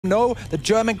No, the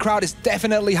German crowd is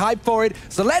definitely hyped for it.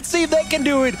 So let's see if they can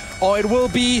do it, or it will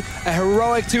be a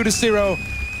heroic 2-0.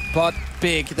 But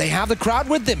big, they have the crowd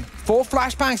with them. 4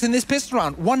 flashbangs in this pistol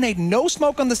round. 1 nade, no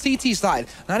smoke on the CT side.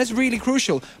 That is really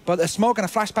crucial. But a smoke and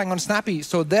a flashbang on Snappy,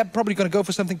 so they're probably going to go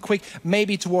for something quick,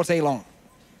 maybe towards A-long.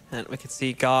 And we can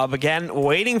see Gob again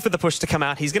waiting for the push to come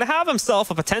out. He's going to have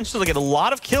himself a potential to get a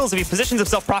lot of kills if he positions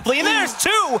himself properly. And there's 2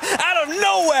 out of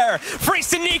nowhere.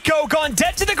 Freeze and Nico gone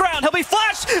dead to the ground. He'll be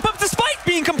flashed, but despite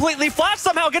being completely flashed,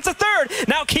 somehow gets a 3rd.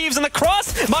 Now Kiev's in the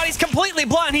cross. Marty's completely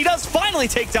blind. He does finally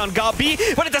take down Gob B,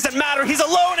 but it doesn't matter. He's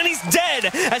alone and he's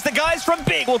dead as the guys from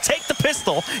Big will take the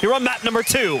pistol here on map number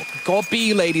 2. Gob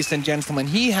B, ladies and gentlemen,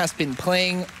 he has been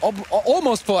playing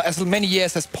almost for as many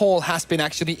years as Paul has been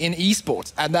actually in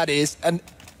esports, and that is a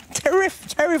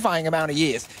terrifying amount of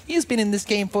years. He has been in this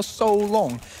game for so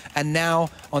long, and now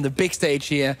on the big stage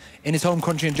here in his home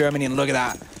country in Germany, and look at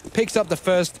that. Picks up the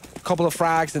first couple of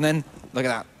frags, and then look at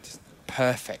that. Just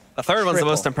perfect. The 3rd one's the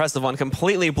most impressive one.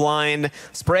 Completely blind,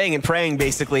 spraying and praying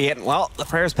basically. And well, the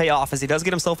prayers pay off as he does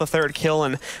get himself a 3rd kill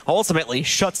and ultimately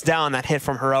shuts down that hit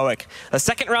from Heroic. The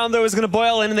 2nd round though is going to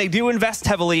boil in, and they do invest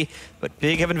heavily, but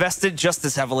Big have invested just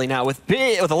as heavily now with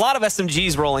a lot of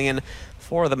SMGs rolling in.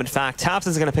 4 of them, in fact.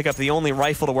 Tapson's going to pick up the only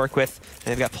rifle to work with,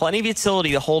 and they've got plenty of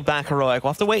utility to hold back Heroic.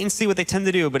 We'll have to wait and see what they tend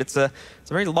to do, but it's a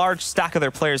very large stack of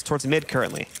their players towards mid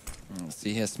currently. Let's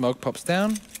see here, smoke pops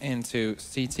down into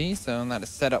CT, so that is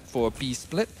set up for a B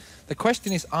split. The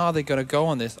question is, are they going to go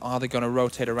on this? Are they going to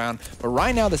rotate around? But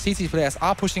right now, the CT players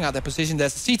are pushing out their position.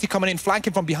 There's a CT coming in,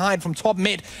 flanking from behind, from top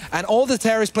mid, and all the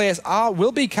terrorist players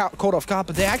will be caught off guard,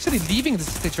 but they're actually leaving the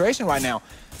situation right now.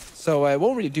 So it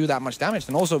won't really do that much damage.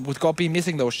 And also, with Gob B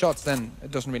missing those shots, then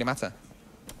it doesn't really matter.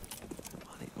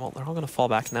 Well, they're all going to fall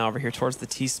back now over here towards the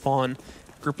T-spawn,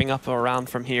 grouping up around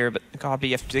from here. But Gob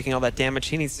B, after taking all that damage,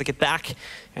 he needs to get back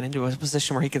and into a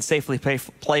position where he can safely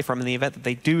play from in the event that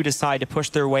they do decide to push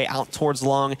their way out towards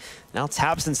long. Now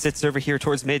Tabson sits over here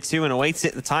towards mid too and awaits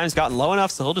it. The time's gotten low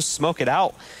enough, so he'll just smoke it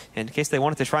out. And in case they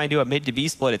wanted to try and do a mid to B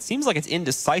split, it seems like it's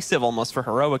indecisive almost for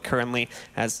Heroic currently,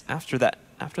 as after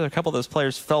a couple of those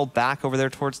players fell back over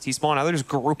there towards T-spawn, now they're just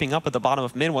grouping up at the bottom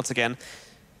of mid once again.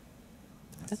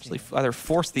 Potentially either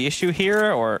force the issue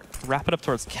here or wrap it up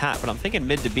towards Cat, but I'm thinking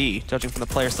mid to B, judging from the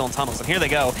players still in tunnels. And here they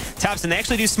go. Tapson, they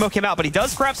actually do smoke him out, but he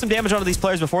does grab some damage onto these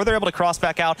players before they're able to cross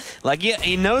back out. Leggy,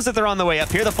 he knows that they're on the way up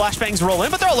here. The flashbangs roll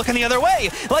in, but they're all looking the other way.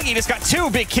 Leggy just got 2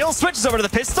 big kills, switches over to the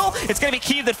pistol. It's going to be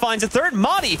Kiev that finds a 3rd.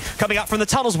 Madi coming out from the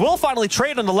tunnels will finally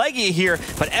trade on the Leggy here,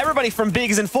 but everybody from Big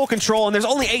is in full control, and there's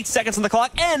only 8 seconds on the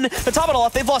clock. And to top it all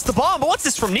off, they've lost the bomb, but what's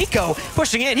this from Nico?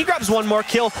 Pushing in, he grabs 1 more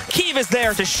kill. Kiev is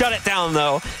there to shut it down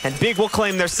though, and Big will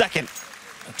claim their 2nd.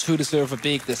 2-0 for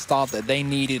Big, the start that they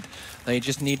needed. They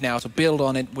just need now to build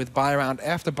on it with buy round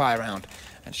after buy round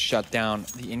and shut down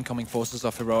the incoming forces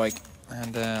of Heroic.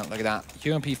 And look at that,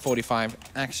 UMP 45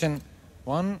 action.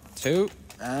 1, 2,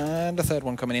 and the 3rd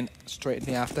one coming in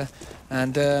straightly after.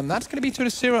 And that's going to be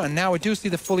 2-0. And now we do see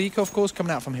the full eco, of course,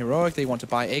 coming out from Heroic. They want to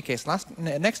buy AKs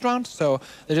next round, so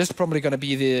they're just probably going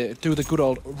to do the good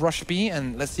old rush B,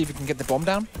 and let's see if we can get the bomb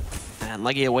down. And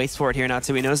Leggy waits for it here now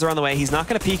too. He knows they're on the way. He's not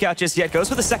going to peek out just yet. Goes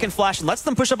for the 2nd flash and lets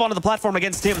them push up onto the platform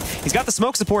against him. He's got the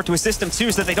smoke support to assist him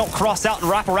too, so that they don't cross out and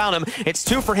wrap around him. It's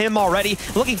 2 for him already.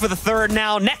 Looking for the 3rd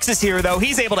now. Nexus here though.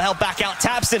 He's able to help back out.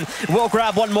 Tapson will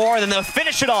grab 1 more, and then they'll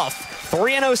finish it off.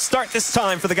 3-0 start this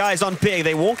time for the guys on Big.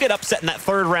 They won't get upset in that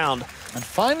 3rd round. And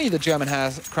finally, the German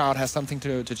crowd has something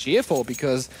to cheer for,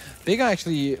 because Big are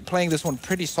actually playing this one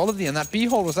pretty solidly, and that B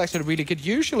hole was actually really good.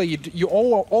 Usually, you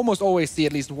almost always see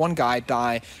at least 1 guy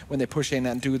die when they push in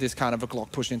and do this kind of a Glock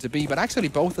push into B, but actually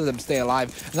both of them stay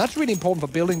alive. And that's really important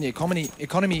for building the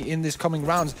economy in this coming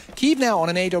rounds. Keep now on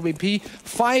an AWP,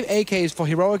 5 AKs for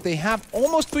Heroic. They have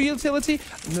almost full utility,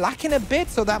 lacking a bit,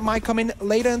 so that might come in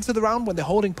later into the round when they're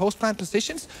holding post-plant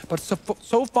positions, but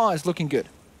so far it's looking good.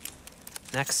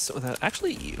 Next, with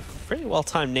actually pretty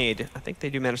well-timed nade. I think they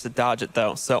do manage to dodge it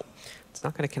though, so it's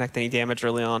not going to connect any damage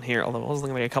early on here, although it was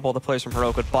looking like a couple of the players from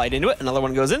Heroic would bite into it. Another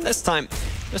one goes in, this time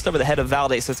just over the head of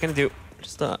Valde, so it's going to do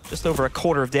just over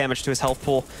 1/4 of damage to his health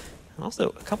pool. And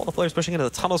also, a couple of the players pushing into the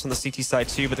tunnels from the CT side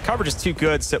too, but the coverage is too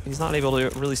good, so he's not able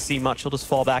to really see much. He'll just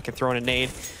fall back and throw in a nade.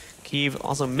 Kiev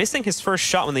also missing his first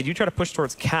shot when they do try to push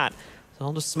towards Cat.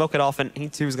 I'll just smoke it off, and he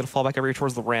too is going to fall back over here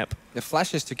towards the ramp. The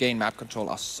flashes to gain map control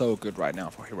are so good right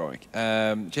now for Heroic.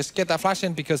 Just get that flash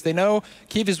in, because they know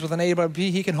Kiev is with an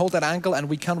AWP, he can hold that angle, and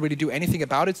we can't really do anything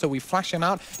about it, so we flash him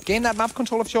out, gain that map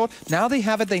control of short. Now they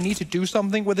have it, they need to do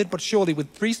something with it, but surely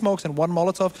with 3 smokes and 1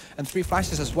 Molotov and 3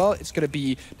 flashes as well, it's going to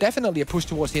be definitely a push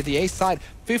towards here, the A side.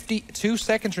 52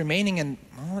 seconds remaining, and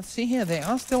well, let's see here, they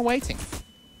are still waiting.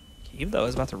 Cave, though,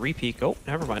 is about to repeat. Oh,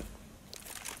 never mind.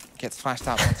 Gets flashed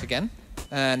out once again.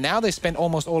 And now they spent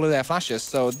almost all of their flashes,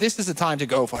 so this is the time to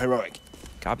go for Heroic.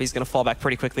 Gabi's going to fall back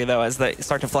pretty quickly, though, as they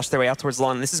start to flush their way out towards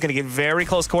Long. This is going to get very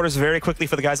close quarters very quickly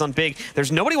for the guys on Big.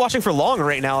 There's nobody watching for Long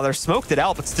right now. They're smoked it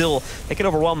out, but still, they can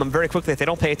overwhelm them very quickly if they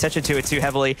don't pay attention to it too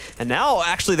heavily. And now,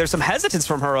 actually, there's some hesitance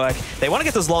from Heroic. They want to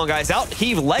get those Long guys out.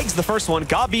 He legs the first one.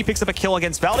 Gabi picks up a kill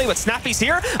against Valdi, but Snappy's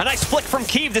here. A nice flick from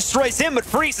Keeve destroys him, but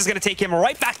Freeze is going to take him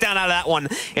right back down out of that one.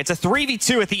 It's a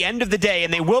 3v2 at the end of the day,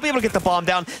 and they will be able to get the bomb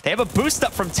down. They have a boost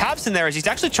up from Tabson there, as he's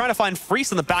actually trying to find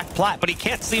Freeze on the back plat, but he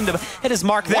can't seem to hit his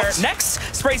mark there. What? Next,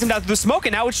 sprays him down through the smoke,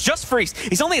 and now it's just Freeze.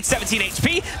 He's only at 17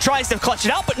 HP, tries to clutch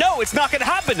it out, but no, it's not going to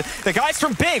happen. The guys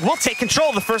from Big will take control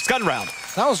of the first gun round.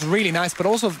 That was really nice, but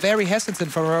also very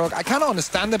hesitant for Heroic. I kind of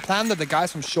understand the plan that the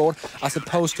guys from Short are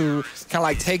supposed to kind of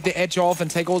like take the edge off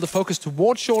and take all the focus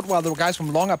towards Short while the guys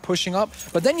from Long are pushing up.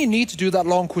 But then you need to do that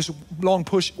long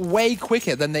push way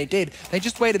quicker than they did. They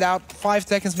just waited out 5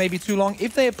 seconds, maybe too long.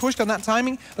 If they had pushed on that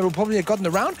timing, they would probably have gotten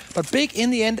the round. But Big,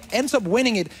 in the end, ends up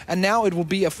winning it, and now it will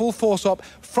be a full force up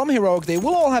from Heroic. They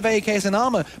will all have AKs and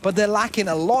armor, but they're lacking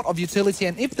a lot of utility,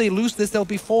 and if they lose this, they'll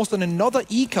be forced on another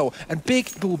eco, and Big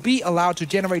will be allowed to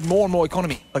generate more and more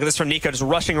economy. Look at this from Nico, just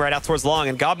rushing right out towards Long,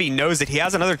 and Gabi knows that he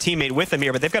has another teammate with him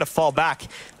here, but they've got to fall back,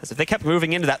 as if they kept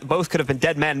moving into that, both could have been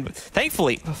dead men. But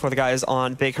thankfully, for the guys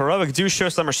on Big, Heroic do show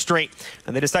some restraint,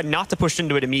 and they decide not to push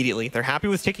into it immediately. They're happy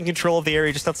with taking control of the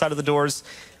area just outside of the doors,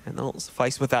 and they'll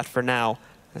suffice with that for now.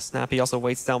 As Snappy also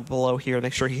waits down below here to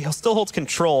make sure he still holds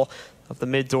control of the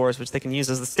mid doors, which they can use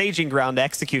as the staging ground to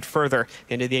execute further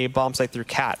into the A bomb site through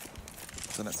Cat.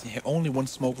 So let's see, only one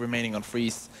smoke remaining on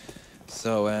Freeze.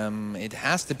 So it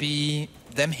has to be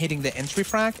them hitting the entry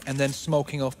frag and then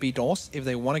smoking off B doors if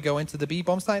they want to go into the B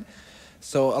bomb site.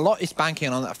 So a lot is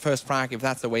banking on that first frag if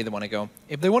that's the way they want to go.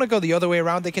 If they want to go the other way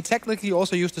around, they can technically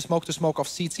also use the smoke to smoke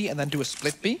off CT and then do a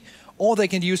split B. Or they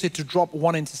can use it to drop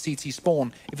one into CT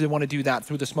spawn if they want to do that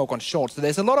through the smoke on Short. So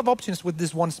there's a lot of options with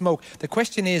this one smoke. The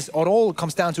question is, it all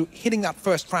comes down to hitting that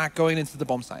first frag going into the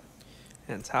bomb site.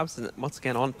 And Tabson once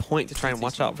again on point to try and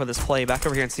watch out for this play back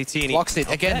over here in CT. And blocks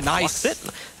it again, nice. Blocks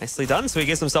it. Nicely done. So he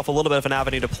gives himself a little bit of an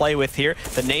avenue to play with here.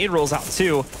 The nade rolls out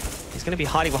too. He's going to be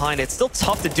hiding behind it. It's still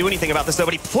tough to do anything about this though,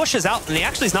 but he pushes out and he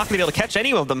actually is not going to be able to catch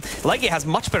any of them. Leggy has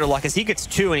much better luck as he gets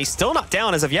 2 and he's still not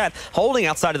down as of yet, holding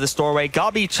outside of this doorway.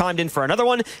 Gabi chimed in for another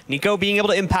one. Nico being able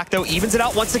to impact though, evens it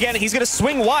out once again. He's going to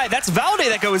swing wide. That's Valde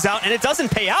that goes out and it doesn't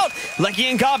pay out. Leggy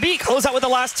and Gabi close out with the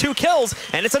last 2 kills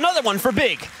and it's another one for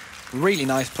Big. Really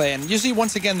nice play, and you see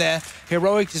once again there,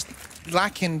 Heroic just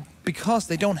lacking because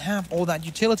they don't have all that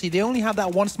utility. They only have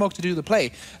that one smoke to do the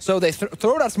play. So they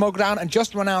throw that smoke down and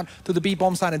just run out to the B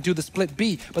bomb side and do the split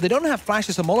B. But they don't have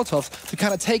flashes or Molotovs to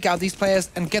kind of take out these players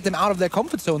and get them out of their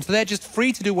comfort zone. So they're just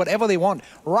free to do whatever they want.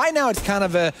 Right now, it's kind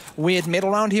of a weird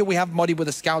middle round here. We have Muddy with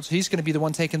a scout, so he's going to be the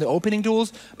one taking the opening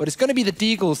duels. But it's going to be the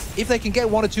Deagles. If they can get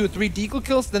 1 or 2 or 3 Deagle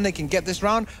kills, then they can get this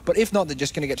round. But if not, they're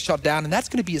just going to get shot down. And that's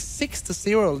going to be a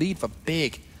 6-0 lead for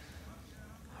Big.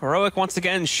 Heroic once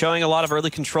again showing a lot of early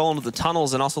control into the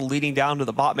tunnels and also leading down to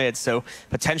the bot mid, so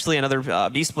potentially another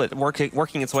B-split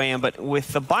working its way in. But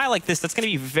with a buy like this, that's going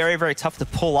to be very, very tough to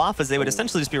pull off as they would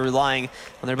essentially just be relying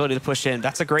on their ability to push in.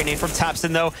 That's a great name from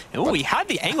Tabson though. Oh, he had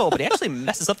the angle, but he actually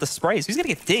messes up the spray, so he's going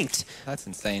to get dinked. That's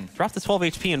insane. Drop to 12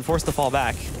 HP and force the fall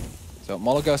back. So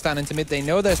Molo goes down into mid. They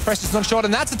know there's pressures on Short,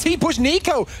 and that's a T-push.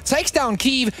 Nico takes down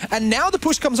Keeve, and now the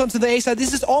push comes onto the A side.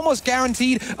 This is almost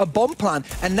guaranteed a bomb plan,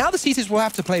 and now the CTs will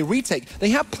have to play retake.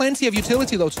 They have plenty of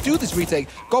utility, though, to do this retake.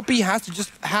 Gopi has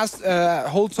to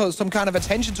hold some kind of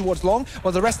attention towards Long,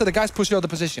 while the rest of the guys push the other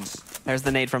positions. There's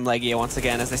the nade from Legia once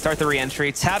again as they start the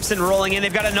re-entry. Tabson rolling in.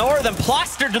 They've got a Nora of them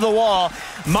plastered to the wall.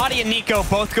 Madi and Nico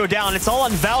both go down. It's all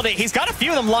on Valde. He's got a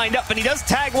few of them lined up, and he does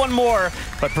tag one more,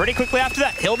 but pretty quickly after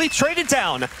that, he'll be traded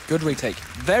down. Good retake.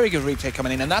 Very good retake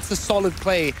coming in, and that's the solid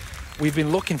play we've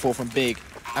been looking for from Big.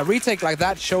 A retake like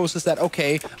that shows us that,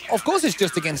 okay, of course it's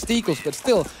just against Deagles, but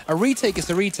still, a retake is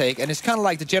a retake, and it's kind of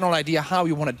like the general idea how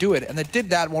you want to do it, and they did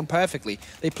that one perfectly.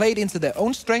 They played into their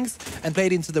own strengths and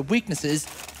played into the weaknesses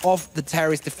of the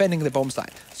terrorists defending the bomb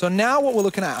site. So now what we're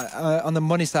looking at on the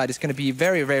money side is going to be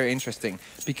very, very interesting,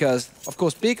 because, of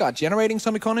course, Big are generating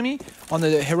some economy. On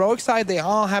the Heroic side, they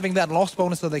are having that loss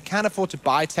bonus, so they can afford to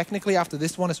buy technically after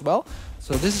this one as well.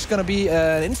 So this is going to be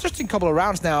an interesting couple of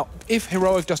rounds now if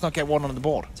Heroic does not get one on the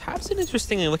board. Tabson,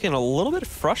 interestingly, looking a little bit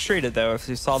frustrated, though, if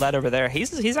you saw that over there.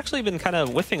 He's actually been kind of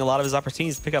whiffing a lot of his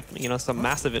opportunities to pick up, you know, some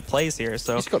massive plays here.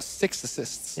 So he's got 6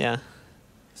 assists. Yeah.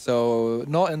 So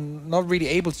not really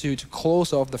able to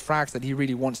close off the frags that he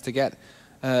really wants to get.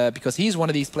 because he's one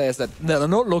of these players that are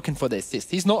not looking for the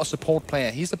assist. He's not a support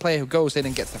player. He's the player who goes in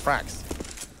and gets the frags.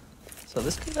 So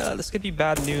this could be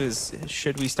bad news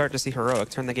should we start to see Heroic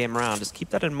turn the game around. Just keep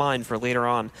that in mind for later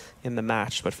on in the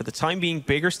match. But for the time being,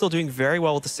 Big are still doing very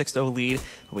well with the 6-0 lead.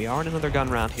 We are in another gun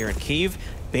round here, and Kiev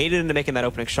baited into making that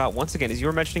opening shot. Once again, as you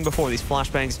were mentioning before, these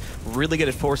flashbangs really good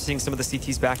at forcing some of the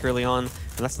CTs back early on.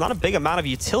 And that's not a big amount of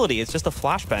utility. It's just a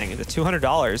flashbang. It's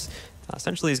 $200.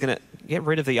 Essentially, he's going to get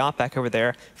rid of the op back over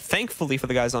there. Thankfully for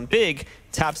the guys on Big,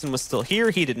 tabseN was still here.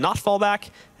 He did not fall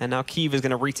back, and now Kiev is going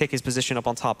to retake his position up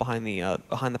on top behind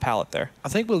the pallet there. I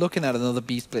think we're looking at another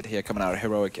B split here coming out of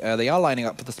Heroic. They are lining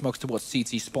up with the smokes towards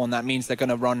CT spawn. That means they're going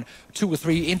to run 2 or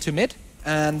 3 into mid,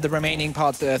 and the remaining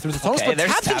parts through the tunnels. Okay, but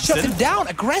tabseN shut him down.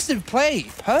 Aggressive play.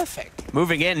 Perfect.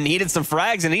 Moving in, needed some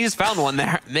frags, and he just found one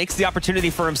there. Makes the opportunity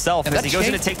for himself as he goes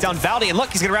in to take down Valdi. And look,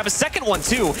 he's going to grab a second one,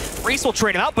 too. Reese will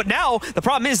trade him out, but now the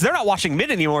problem is they're not watching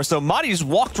mid anymore, so Madi just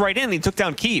walked right in and he took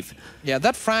down Kiev. Yeah,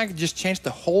 that frag just changed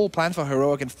the whole plan for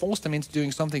Heroic and forced them into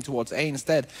doing something towards A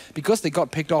instead, because they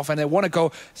got picked off and they want to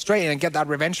go straight in and get that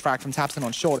revenge frag from tabseN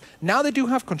on short. Now they do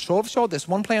have control of short. There's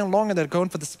one player on long and they're going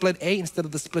for the split A instead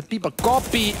of the split B, but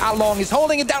Gobi Along is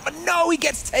holding it down, but no, he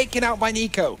gets taken out by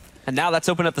Nico. And now that's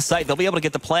opened up the site. They'll be able to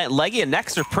get the plant. Leggy and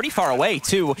Nex are pretty far away,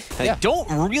 too. They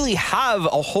don't really have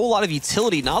a whole lot of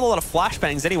utility, not a lot of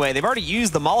flashbangs anyway. They've already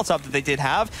used the Molotov that they did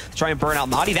have to try and burn out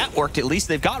Madi. That worked at least.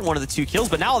 They've gotten one of the 2 kills,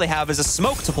 but now all they have is a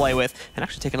smoke to play with, and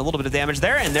actually taking a little bit of damage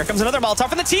there. And there comes another Molotov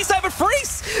from the T side, but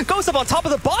Freeze goes up on top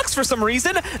of the box for some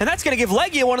reason, and that's going to give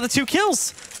Leggy one of the 2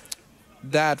 kills.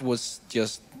 That was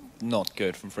just not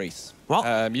good from Freeze.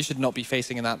 Well, you should not be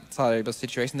facing in that type of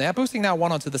situation. They are boosting now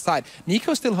 1 onto the side.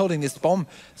 Nico's still holding this bomb.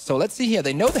 So let's see here.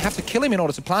 They know they have to kill him in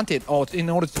order to plant it or in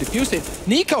order to defuse it.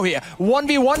 Nico here,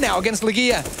 1v1 now against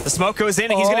Legia. The smoke goes in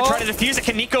and he's going to try to defuse it.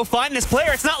 Can Nico find this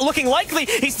player? It's not looking likely.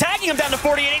 He's tagging him down to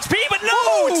 48 HP, but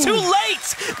no, it's too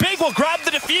late. Big will grab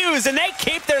the defuse and they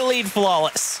keep their lead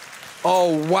flawless.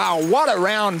 Oh, wow. What a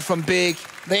round from Big.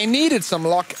 They needed some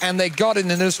luck and they got it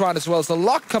in this round as well. So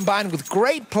luck combined with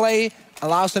great play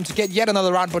allows them to get yet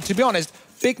another round, but to be honest,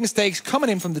 big mistakes coming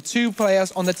in from the 2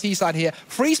 players on the T side here.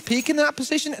 Freeze peeking in that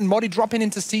position and Modi dropping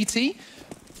into CT.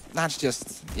 That's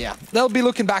just, yeah. They'll be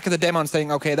looking back at the demo and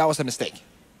saying, okay, that was a mistake.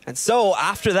 And so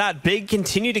after that, Big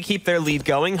continue to keep their lead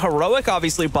going. Heroic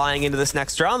obviously buying into this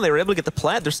next round. They were able to get the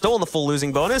plant. They're still in the full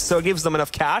losing bonus, so it gives them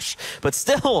enough cash, but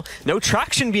still no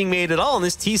traction being made at all on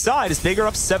this T side as Big are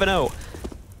up 7-0.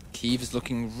 Kiev is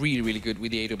looking really, really good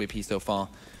with the AWP so far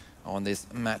on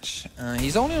this match.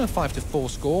 He's only on a 5-4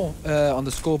 score on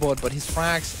the scoreboard, but his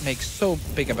frags make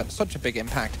such a big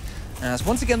impact. As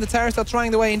once again the terrorists are trying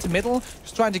their way into middle,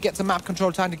 just trying to get some map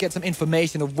control, trying to get some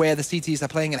information of where the CTs are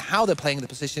playing and how they're playing the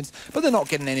positions, but they're not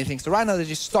getting anything. So right now they're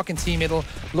just stuck in T middle,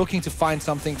 looking to find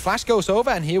something. Flash goes over,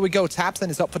 and here we go. tabseN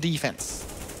is up for defense.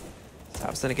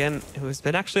 tabseN again, who's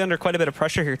been actually under quite a bit of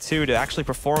pressure here too to actually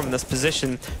perform in this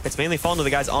position. It's mainly fallen to the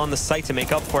guys on the site to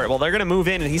make up for it. Well, they're going to move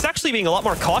in, and he's actually being a lot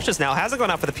more cautious now. Hasn't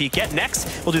gone out for the peek yet.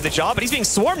 Nex will do the job, but he's being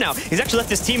swarmed now. He's actually left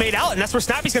his teammate out, and that's where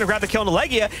Snappy's going to grab the kill on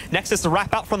Legia. Nex has to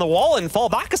wrap out from the wall and fall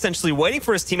back, essentially waiting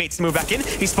for his teammates to move back in.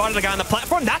 He spotted a guy on the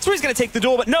platform. That's where he's going to take the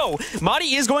duel, but no.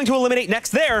 Madi is going to eliminate Nex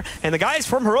there, and the guys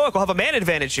from Heroic will have a man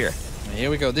advantage here. Here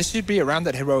we go. This should be a round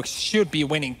that Heroic should be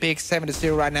winning. Big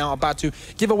 7-0 right now, about to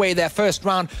give away their first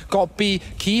round. Got B,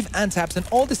 Kiev and tabseN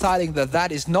all deciding that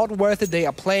that is not worth it. They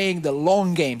are playing the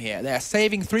long game here. They are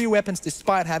saving 3 weapons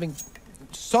despite having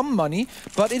some money,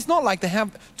 but it's not like they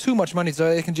have too much money so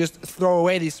they can just throw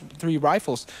away these 3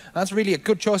 rifles. That's really a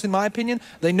good choice in my opinion.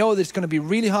 They know that it's going to be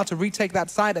really hard to retake that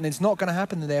side and it's not going to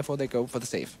happen, and therefore they go for the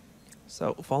save.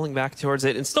 So falling back towards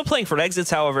it and still playing for exits,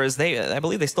 however, as I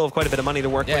believe they still have quite a bit of money to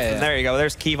work with. And there you go.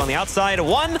 There's Kiev on the outside.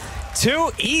 1,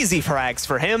 2, easy frags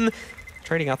for him.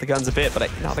 Trading out the guns a bit, but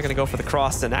now they're going to go for the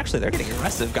cross, and actually they're getting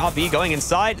aggressive. Gabi going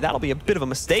inside. That'll be a bit of a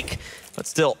mistake, but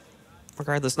still,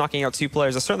 regardless, knocking out 2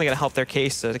 players is certainly going to help their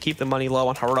case to keep the money low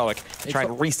on Heroic. Try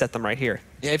and reset them right here.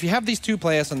 Yeah, if you have these 2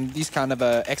 players on these kind of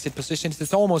exit positions,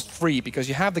 it's almost free because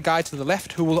you have the guy to the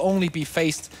left who will only be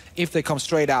faced if they come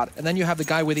straight out. And then you have the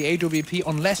guy with the AWP,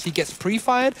 unless he gets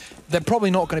pre-fired, they're probably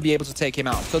not going to be able to take him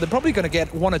out. So they're probably going to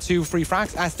get 1 or 2 free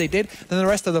frags as they did. Then the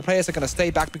rest of the players are going to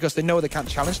stay back because they know they can't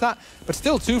challenge that. But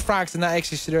still, 2 frags in that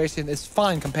exit situation is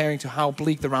fine comparing to how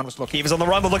bleak the round was looking. He was on the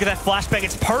run, but look at that flashbang.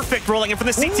 It's perfect, rolling in for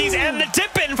the CTs and the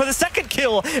dip in for the second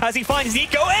kill as he finds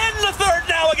Nico, and the third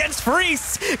now against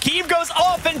Freeze. Kiev goes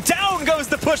off and down goes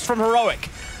the push from Heroic.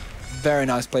 Very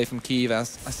nice play from Kiev.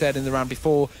 As I said in the round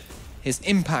before, his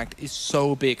impact is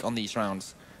so big on these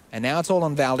rounds. And now it's all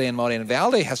on Valde and Modi. And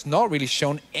Valde has not really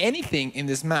shown anything in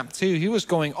this map 2. He was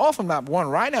going off on map 1.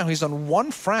 Right now he's on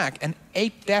 1 frag and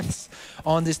 8 deaths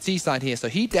on this T side here. So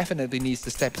he definitely needs to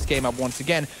step his game up once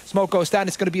again. Smoke goes down.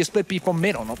 It's going to be a split B from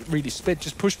mid. Or not really split,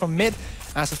 just push from mid.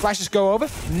 As the flashes go over.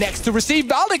 Next to receive,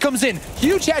 Valde comes in.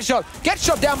 Huge headshot. Gets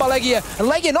shot down by Legia. And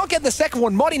Legia not getting the second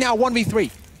one. Modi now 1v3.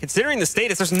 Considering the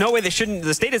status, there's no way they shouldn't,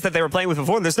 the status that they were playing with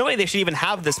before, there's no way they should even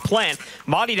have this plan.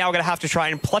 Modi now going to have to try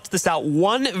and clutch this out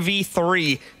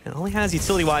 1v3. And all he has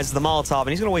utility-wise is the Molotov, and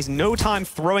he's going to waste no time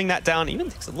throwing that down. Even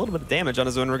takes a little bit of damage on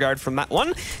his own regard from that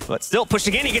one. But still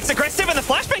pushing in, he gets aggressive, and the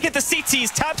flashbang hit the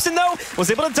CTs. Tapson, though, was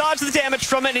able to dodge the damage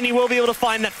from it, and he will be able to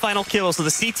find that final kill. So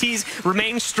the CTs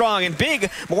remain strong, and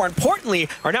Big, more importantly,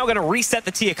 are now going to reset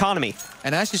the T economy.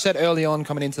 And as you said early on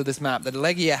coming into this map, that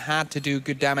Legia had to do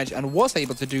good damage and was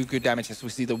able to do good damage, as we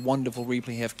see the wonderful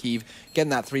replay here of Kiev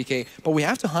getting that 3K. But we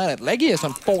have to highlight, Legia is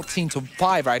on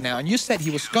 14-5 right now, and you said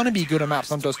he was going to be good on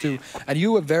maps on those two, and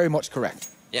you were very much correct.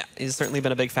 Yeah, he's certainly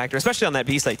been a big factor, especially on that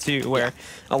B site too, where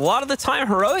a lot of the time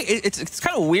Heroic, it's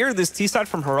kind of weird, this T side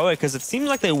from Heroic, because it seems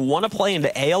like they want to play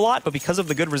into A a lot, but because of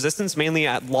the good resistance, mainly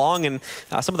at long, and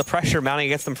some of the pressure mounting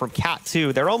against them from Cat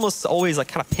too, they're almost always like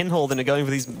kind of pinholed into going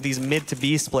for these mid to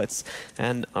B splits.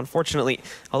 And unfortunately,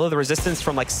 although the resistance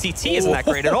from like CT isn't that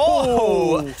great at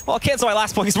all, well, cancel my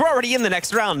last point because we're already in the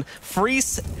next round.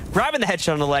 Freeze grabbing the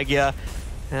headshot on the Legia,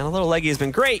 and although Legia has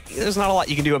been great, there's not a lot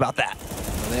you can do about that.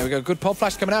 There we go, good pop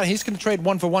flash coming out. He's going to trade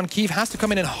 1-for-1. Kiev has to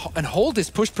come in and hold this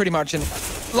push pretty much and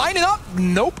line it up.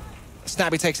 Nope.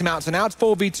 Snappy takes him out. So now it's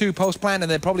 4v2 post-plan,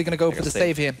 and they're probably going to go for the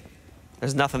save here.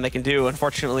 There's nothing they can do.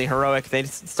 Unfortunately, Heroic, they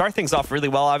start things off really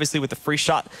well, obviously, with the free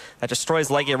shot that destroys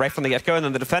Legia right from the get-go, and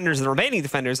then the defenders, the remaining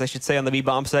defenders, I should say, on the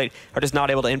B-bomb site, are just not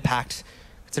able to impact.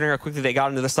 Considering how quickly they got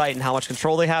into the site and how much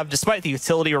control they have, despite the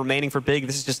utility remaining for Big,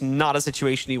 this is just not a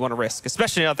situation you want to risk,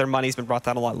 especially now that their money's been brought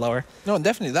down a lot lower. No, and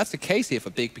definitely that's the case here for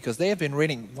Big, because they have been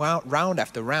winning round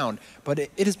after round, but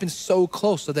it has been so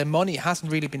close, so their money hasn't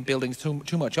really been building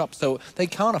too much up, so they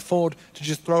can't afford to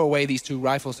just throw away these 2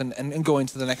 rifles and go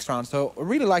into the next round. So I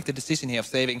really like the decision here of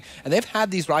saving, and they've had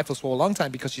these rifles for a long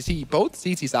time, because you see both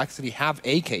CTs actually have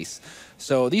AKs.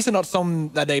 So these are not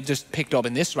some that they've just picked up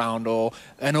in this round or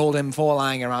an old M4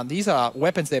 lying around. These are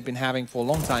weapons they've been having for a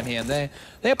long time here, and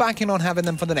they're banking on having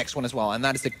them for the next one as well, and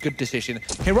that is a good decision.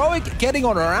 Heroic getting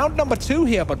on round number 2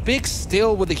 here, but Big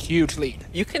still with a huge lead.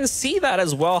 You can see that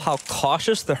as well, how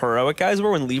cautious the Heroic guys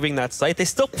were when leaving that site. They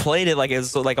still played it like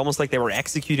it's like almost like they were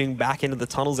executing back into the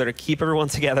tunnels there to keep everyone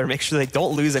together, make sure they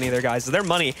don't lose any of their guys. So their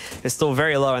money is still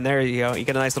very low, and there you go. You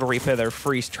get a nice little replay there,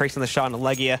 Freeze tracing the shot on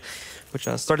Legia, which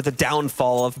started the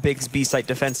downfall of Big's B-site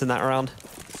defense in that round.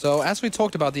 So as we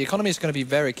talked about, the economy is going to be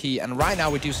very key, and right now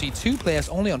we do see 2 players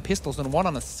only on pistols and 1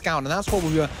 on a scout, and that's what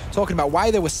we were talking about, why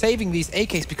they were saving these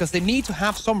AKs, because they need to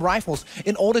have some rifles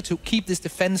in order to keep this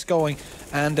defense going.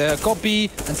 And Gobby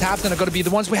and Tapson are going to be the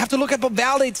ones we have to look at, but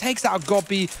Valde takes out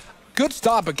Gobby. Good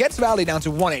start, but gets Valde down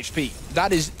to 1 HP.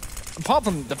 That is, apart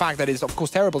from the fact that it's of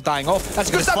course terrible dying off, that's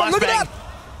a good start, but look at that!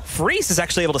 Freeze is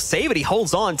actually able to save it. He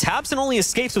holds on. Tapson only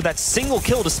escapes with that single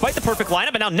kill despite the perfect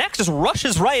lineup, and now Nex just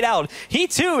rushes right out. He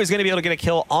too is going to be able to get a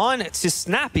kill on to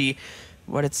Snappy,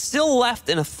 but it's still left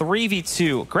in a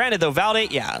 3v2. Granted though, Valde,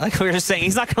 yeah, like we were just saying,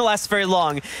 he's not going to last very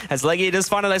long, as Legia does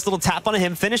find a nice little tap on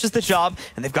him, finishes the job,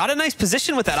 and they've got a nice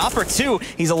position with that upper too.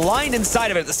 He's aligned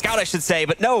inside of it, the scout I should say,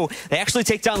 but no, they actually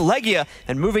take down Legia,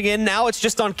 and moving in now, it's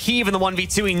just on Kiev in the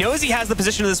 1v2. He knows he has the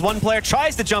position of this one player,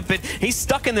 tries to jump it, he's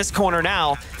stuck in this corner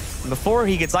now. And before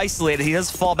he gets isolated, he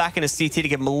does fall back into CT to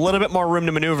give him a little bit more room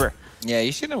to maneuver. Yeah,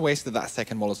 you shouldn't have wasted that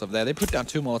second Molotov there. They put down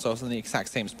 2 Molotovs in the exact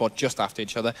same spot just after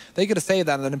each other. They could have saved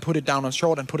that and then put it down on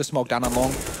short and put a smoke down on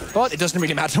long. But it doesn't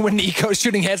really matter when Nico's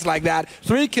shooting heads like that.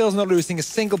 3 kills, not losing a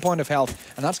single point of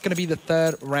health. And that's going to be the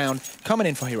 3rd round coming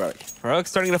in for Heroic. Heroic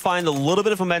starting to find a little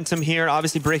bit of momentum here.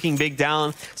 Obviously breaking Big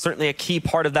down, certainly a key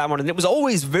part of that one. And it was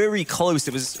always very close.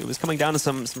 It was coming down to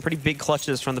some pretty big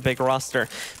clutches from the Big roster.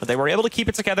 But they were able to keep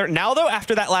it together. Now though,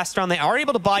 after that last round, they are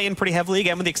able to buy in pretty heavily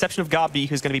again, with the exception of Gobby,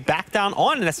 who's going to be back down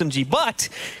on an SMG. But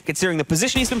considering the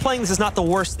position he's been playing, this is not the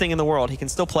worst thing in the world. He can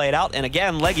still play it out. And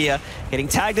again, Legia getting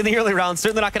tagged in the early round,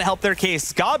 certainly not going to help their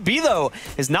case. Gobby though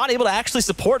is not able to actually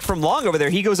support from long over there.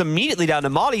 He goes immediately down to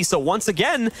Modi. So once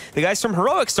again, the guys from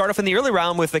Heroic start off in the early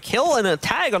round with a kill and a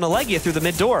tag on a Legia through the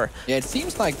mid door. Yeah, it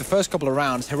seems like the first couple of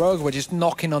rounds, Heroic were just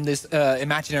knocking on this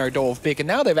imaginary door of Big, and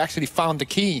now they've actually found the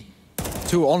key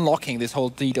to unlocking this whole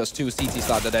DDoS2 CT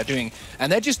side that they're doing. And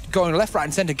they're just going left, right,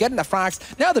 and center, getting the frags.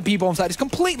 Now the B-bomb side is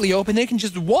completely open. They can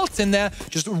just waltz in there,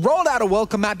 just roll out a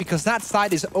welcome mat, because that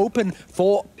side is open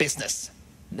for business.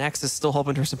 Next is still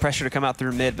hoping for some pressure to come out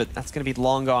through mid, but that's going to be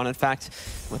long gone. In fact,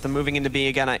 with them moving into B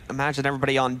again, I imagine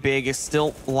everybody on big is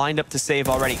still lined up to save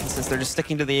already, since they're just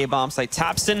sticking to the A-bomb site.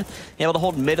 Tapson able to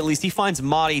hold mid at least. He finds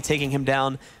Madi taking him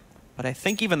down. But I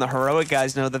think even the heroic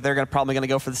guys know that they're probably going to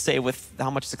go for the save with how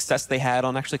much success they had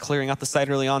on actually clearing out the site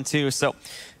early on too. So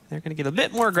they're going to get a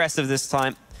bit more aggressive this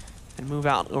time and move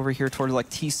out over here towards like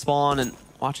T-spawn and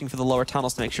watching for the lower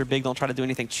tunnels to make sure Big don't try to do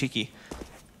anything cheeky.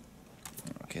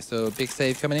 Okay, so big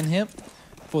save coming in here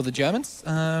for the Germans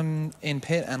in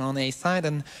pit and on A side.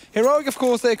 And Heroic, of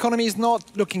course, the economy is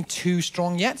not looking too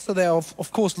strong yet, so they're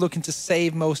of course looking to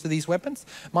save most of these weapons.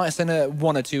 Might send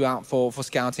one or two out for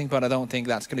scouting, but I don't think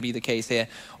that's going to be the case here.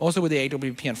 Also with the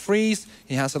AWP and freeze,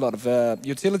 he has a lot of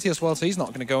utility as well, so he's not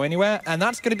going to go anywhere. And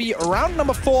that's going to be round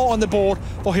number 4 on the board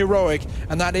for Heroic,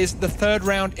 and that is the 3rd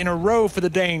round in a row for the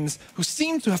Danes, who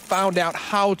seem to have found out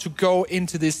how to go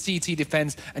into this CT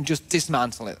defense and just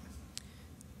dismantle it.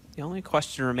 The only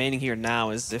question remaining here now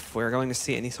is if we're going to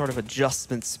see any sort of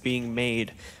adjustments being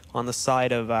made on the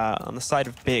side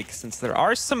of Big, since there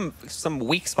are some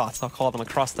weak spots, I'll call them,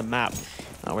 across the map,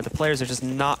 where the players are just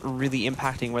not really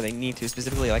impacting where they need to.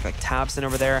 Specifically, like Tabson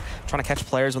over there, trying to catch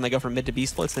players when they go from mid to B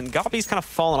splits, and Gabi's kind of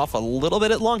fallen off a little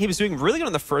bit at long. He was doing really good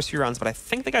in the first few rounds, but I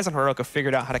think the guys on Heroic have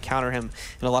figured out how to counter him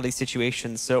in a lot of these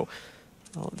situations. So.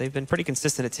 Well, they've been pretty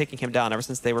consistent at taking him down ever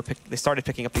since they started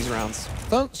picking up these rounds.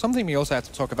 Something we also have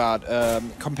to talk about,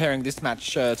 comparing this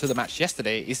match to the match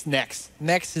yesterday, is Nex.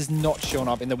 Nex has not shown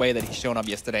up in the way that he's shown up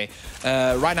yesterday.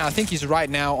 Right now, I think he's right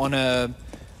now on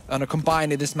a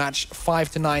combined in this match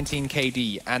 5 to 19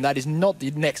 KD, and that is not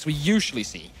the Nex we usually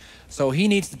see. So he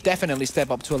needs to definitely step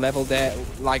up to a level there,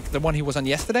 like the one he was on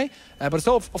yesterday. But it's,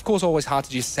 of course, always hard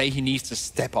to just say he needs to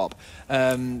step up.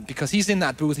 Because he's in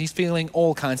that booth, he's feeling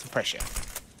all kinds of pressure.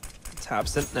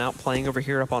 Tabson now playing over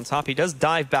here up on top. He does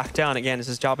dive back down again, as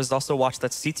his job is to also watch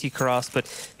that CT cross, but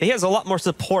he has a lot more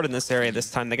support in this area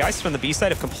this time. The guys from the B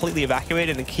side have completely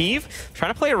evacuated, and Kiev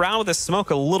trying to play around with his smoke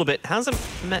a little bit. Hasn't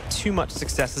met too much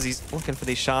success as he's looking for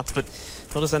these shots, but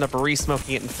he'll just end up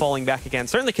re-smoking it and falling back again.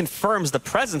 Certainly confirms the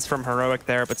presence from Heroic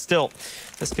there, but still,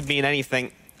 this could mean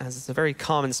anything, as it's a very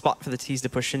common spot for the T's to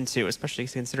push into, especially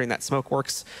considering that smoke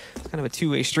works. It's kind of a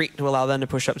two-way street to allow them to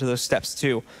push up to those steps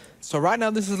too. So right now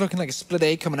this is looking like a split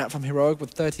A coming out from Heroic with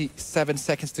 37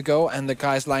 seconds to go, and the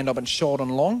guys lined up and short on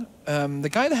long. The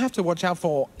guy they have to watch out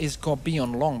for is Gorby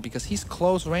on long, because he's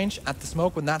close range at the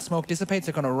smoke. When that smoke dissipates,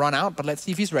 they're going to run out, but let's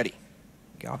see if he's ready.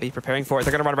 Gabi preparing for it.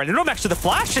 They're going to run right into him. Actually, the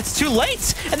flash, it's too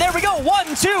late. And there we go. 1,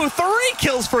 2, 3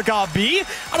 kills for Gabi.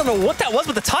 I don't know what that was,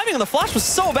 but the timing on the flash was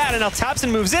so bad. And now Tabson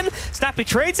moves in. Snappy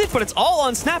trades it, but it's all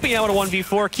on Snappy now in a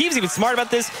 1v4. Kiev's even smart about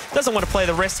this. Doesn't want to play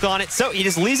the risk on it. So he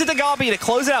just leaves it to Gabi to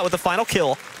close it out with the final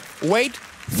kill. Wait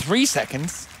 3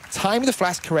 seconds. Time the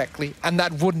flash correctly, and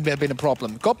that wouldn't have been a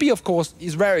problem. Goppy, of course,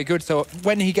 is very good, so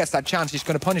when he gets that chance, he's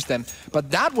going to punish them. But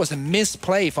that was a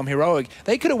misplay from Heroic.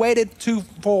 They could have waited 2,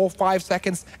 4, 5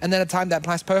 seconds and then timed that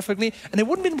flash perfectly, and it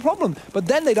wouldn't have been a problem. But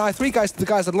then they die 3 guys to the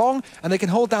guys at long, and they can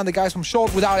hold down the guys from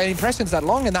short without any presence at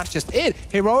long, and that's just it.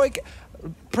 Heroic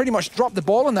pretty much dropped the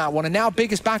ball on that one, and now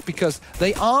Big is back because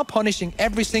they are punishing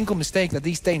every single mistake that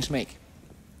these Danes make.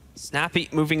 Snappy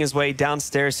moving his way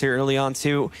downstairs here early on,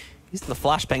 too. Using the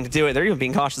flashbang to do it. They're even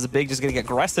being cautious of Big, just getting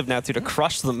aggressive now too to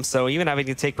crush them. So even having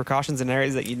to take precautions in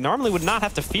areas that you normally would not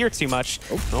have to fear too much.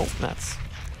 Oh, that's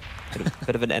a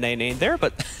bit of an NA nade there,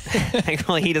 but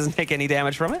thankfully he doesn't take any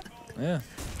damage from it. Yeah,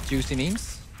 juicy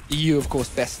memes. EU, of course,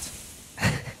 best.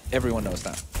 Everyone knows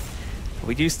that.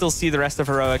 We do still see the rest of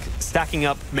Heroic stacking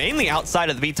up, mainly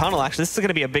outside of the B tunnel, actually. This is going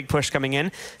to be a big push coming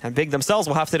in, and Big themselves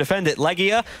will have to defend it.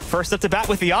 Legia, first up to bat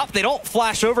with the op. They don't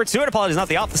flash over to it. Apologies, not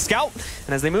the op, the scout.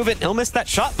 And as they move it, he'll miss that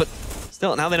shot, but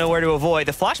still, now they know where to avoid.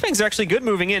 The flashbangs are actually good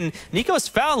moving in. Nico has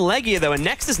found Legia, though, and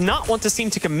Nex does not want to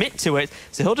seem to commit to it,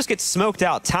 so he'll just get smoked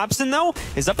out. Tabson, though,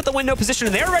 is up at the window position,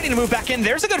 and they're ready to move back in.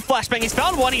 There's a good flashbang. He's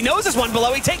found one. He knows there's one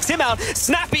below. He takes him out.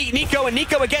 Snappy, Nico, and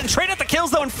Nico again. Trade out the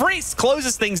kills, though, and Freeze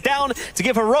closes things down to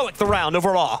give Heroic the round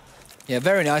overall. Yeah,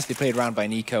 very nicely played round by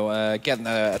Nico, getting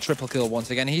a triple kill once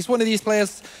again. He's one of these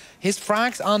players, his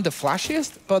frags aren't the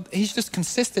flashiest, but he's just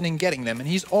consistent in getting them, and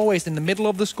he's always in the middle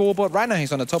of the scoreboard. Right now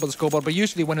he's on the top of the scoreboard, but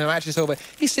usually when the match is over,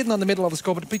 he's sitting on the middle of the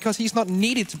scoreboard because he's not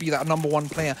needed to be that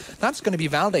 #1 player. That's going to be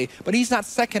Valde, but he's that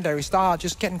secondary star,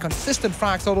 just getting consistent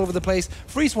frags all over the place.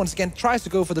 Freeze once again tries to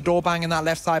go for the door bang in that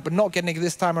left side, but not getting it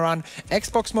this time around.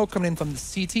 Xbox smoke coming in from the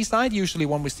CT side, usually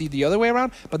one we see the other way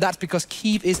around, but that's because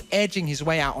Kiev is edging his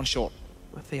way out on short.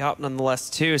 With the op nonetheless,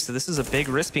 too, so this is a big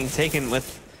risk being taken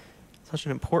with such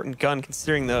an important gun,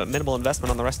 considering the minimal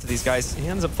investment on the rest of these guys. He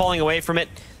ends up falling away from it.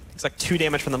 Looks like 2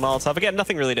 damage from the Molotov. Again,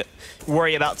 nothing really to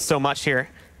worry about so much here.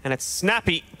 And it's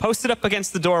Snappy posted up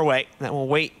against the doorway. That will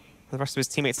wait for the rest of his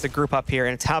teammates to group up here.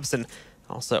 And Tabson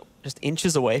also just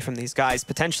inches away from these guys,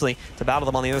 potentially to battle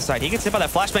them on the other side. He gets hit by that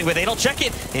flashbang, but they don't check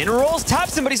it. In rolls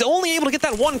Tabson, but he's only able to get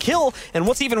that one kill. And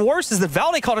what's even worse is that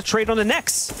Valde caught a trade on the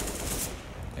Nex.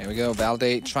 There we go,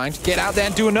 Valde trying to get out there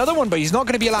and do another one, but he's not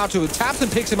going to be allowed to.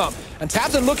 Tabson picks him up, and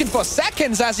Tabson looking for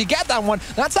seconds as he get that one.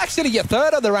 That's actually your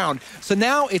third of the round. So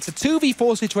now it's a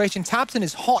 2v4 situation. Tabson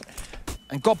is hot.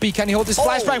 And Gobby, can he hold this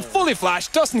flashbang? Fully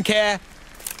flashed, doesn't care.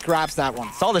 Grabs that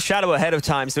one. Saw the shadow ahead of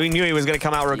time, so he knew he was going to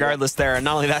come out regardless there. And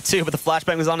not only that too, but the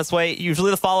flashbang was on its way. Usually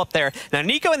the follow-up there. Now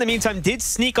Nico, in the meantime, did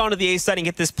sneak onto the A side and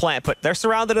get this plant, but they're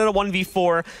surrounded at a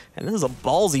 1v4. And this is a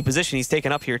ballsy position he's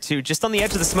taken up here too. Just on the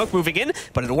edge of the smoke moving in,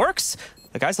 but it works.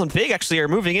 The guys on Big actually are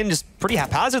moving in just pretty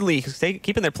haphazardly,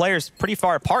 keeping their players pretty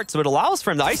far apart, so it allows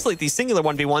for him to isolate these singular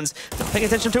 1v1s. Not paying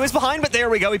attention to his behind, but there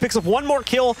we go. He picks up one more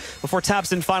kill before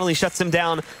Tabson finally shuts him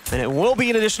down, and it will be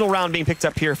an additional round being picked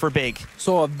up here for Big.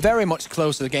 So a very much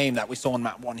closer game that we saw in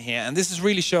map 1 here, and this is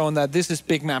really showing that this is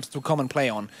big maps to come and play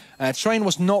on. Train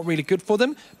was not really good for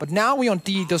them, but now we on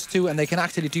DE does too, and they can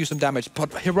actually do some damage.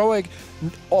 But Heroic,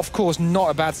 of course, not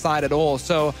a bad side at all.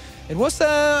 So it was,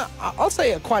 I'll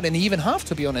say, quite an even half,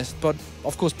 to be honest. But,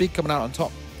 of course, Big coming out on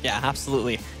top. Yeah,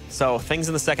 absolutely. So things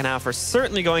in the second half are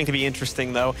certainly going to be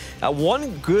interesting, though.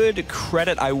 One good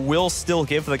credit I will still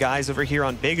give the guys over here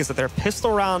on Big is that their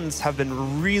pistol rounds have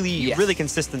been really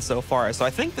consistent so far. So I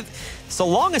think that so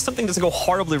long as something doesn't go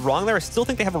horribly wrong there, I still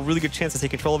think they have a really good chance to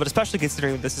take control of it, especially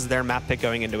considering that this is their map pick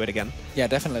going into it again. Yeah,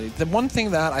 definitely. The one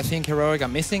thing that I think Heroic are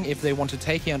missing if they want to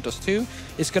take here on Dust 2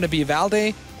 is going to be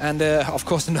Valde, and of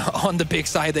course on the Big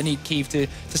side they need Keith to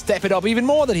step it up even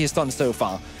more than he's done so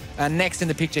far. And next in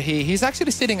the picture here, he's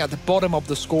actually sitting at the bottom of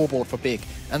the scoreboard for Big.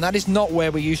 And that is not where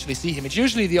we usually see him. It's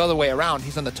usually the other way around.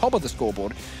 He's on the top of the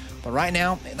scoreboard. But right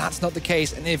now, that's not the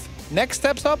case. And if Nex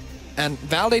steps up and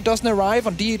Valde doesn't arrive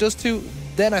on DE does too,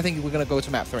 then I think we're going to go to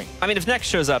map 3. I mean, if Nex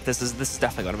shows up, this is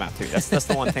definitely going to map 3. That's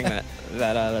the one thing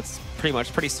that's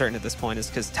pretty certain at this point, is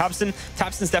because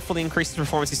Tabson's definitely increased his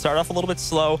performance. He started off a little bit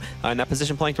slow in that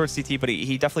position playing towards CT, but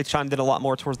he definitely chimed in a lot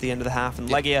more towards the end of the half. And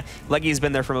Legia's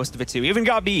been there for most of it too. Even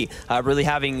Gobby really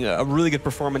having a really good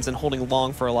performance and holding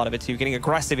long for a lot of it too, getting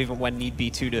aggressive even when need be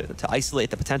too to isolate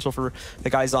the potential for the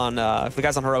guys on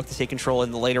Heroic to take control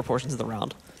in the later portions of the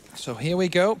round. So here we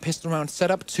go, pistol round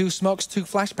setup, 2 smokes, 2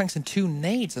 flashbangs, and 2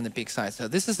 nades on the Big side. So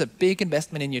this is a big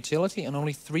investment in utility, and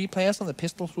only 3 players on the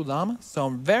pistol through armor. So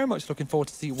I'm very much looking forward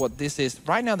to see what this is.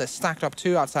 Right now they're stacked up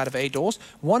 2 outside of A doors,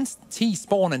 1 T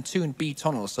spawn and 2 in B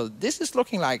tunnels. So this is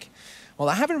looking like, well,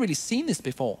 I haven't really seen this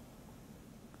before.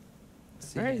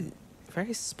 It's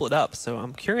very split up, so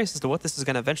I'm curious as to what this is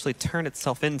going to eventually turn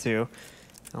itself into.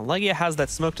 Now, Legia has that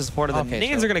smoke to support it. The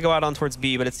nades are going to go out on towards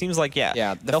B, but it seems like,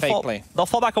 the fake play. They'll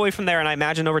fall back away from there, and I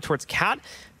imagine over towards Cat.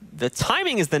 The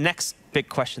timing is the next big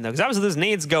question, though, because obviously those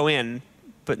nades go in,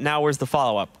 but now where's the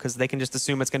follow-up? Because they can just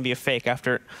assume it's going to be a fake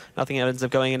after nothing ends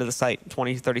up going into the site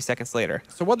 20, 30 seconds later.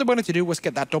 So what they wanted to do was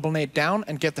get that double nade down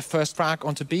and get the first frag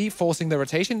onto B, forcing the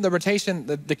rotation. The rotation,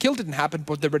 the kill didn't happen,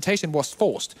 but the rotation was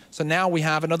forced. So now we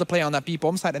have another player on that B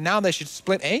bomb side, and now they should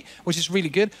split A, which is really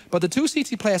good. But the 2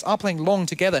 CT players are playing long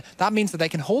together. That means that they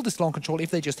can hold this long control if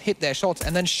they just hit their shots,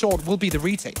 and then short will be the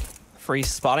retake. Free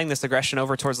spotting this aggression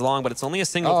over towards long, but it's only a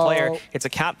single player. It's a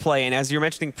Cat play, and as you were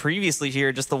mentioning previously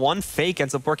here, just the one fake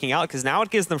ends up working out because now it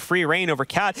gives them free reign over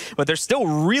Cat, but they're still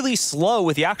really slow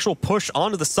with the actual push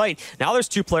onto the site. Now there's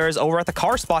 2 players over at the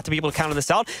car spot to be able to counter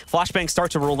this out. Flashbangs start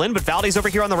to roll in, but Valde's over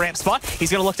here on the ramp spot. He's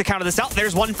going to look to counter this out.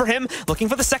 There's one for him. Looking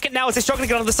for the second now as they struggle to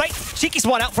get onto the site. Cheeky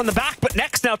spawn out from the back, but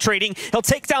Nex now trading. He'll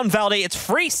take down Valde. It's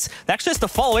Freese that actually has to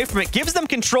fall away from it. Gives them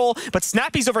control, but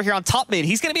Snappy's over here on top mid.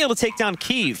 He's going to be able to take down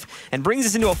Kiev and brings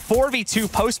us into a 4v2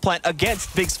 post plant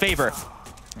against Big's favor.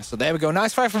 So there we go.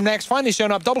 Nice fight from Nex. Finally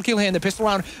shown up. Double kill here in the pistol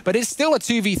round, but it's still a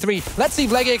 2v3. Let's see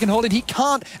if Legia can hold it. He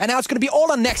can't, and now it's going to be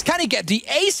all on Nex. Can he get the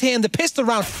ace here in the pistol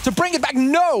round to bring it back?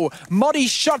 No! Muddy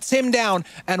shuts him down,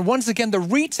 and once again, the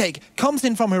retake comes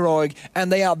in from Heroic,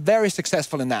 and they are very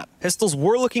successful in that. Pistols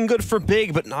were looking good for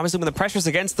Big, but obviously when the pressure's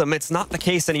against them, it's not the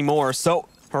case anymore. So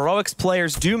Heroic's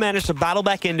players do manage to battle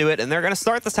back into it, and they're going to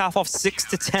start this half off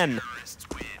 6-10.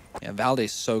 Yeah,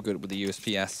 Valde's so good with the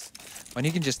USPS. When he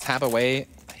can just tap away,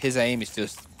 his aim is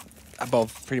just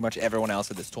above pretty much everyone else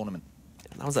at this tournament.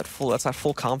 And that's that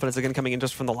full confidence again coming in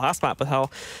just from the last map with how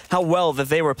well that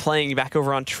they were playing back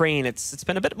over on Train. It's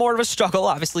been a bit more of a struggle,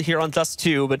 obviously, here on Dust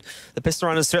 2, but the pistol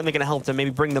round is certainly going to help them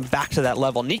maybe bring them back to that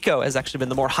level. Nico has actually been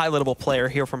the more highlightable player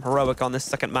here from Heroic on this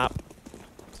second map.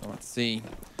 So let's see.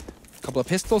 A couple of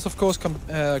pistols, of course,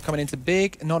 coming into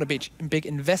big. Not a big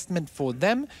investment for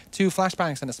them. 2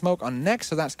 flashbangs and a smoke on next,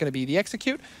 so that's going to be the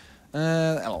execute.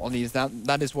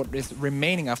 That is what is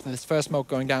remaining after this first smoke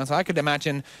going down. So I could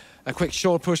imagine a quick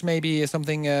short push, maybe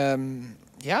something.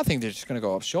 Yeah, I think they're just going to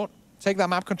go up short. Take that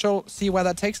map control, see where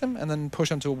that takes them, and then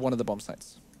push onto one of the bomb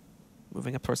sites.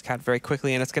 Moving up towards Cat very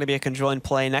quickly, and it's going to be a conjoined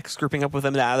play next, grouping up with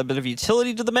them to add a bit of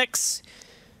utility to the mix.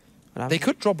 They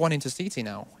could drop one into CT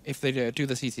now if they do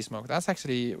the CT smoke. That's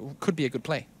actually could be a good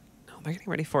play. Oh, they're getting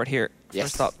ready for it here.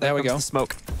 Yes, First up, there we go. The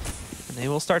smoke. And they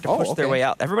will start to push their way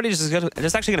out. Everybody's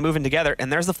just actually going to move in together,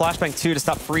 and there's the flashbang too to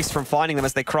stop Freeze from finding them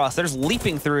as they cross. There's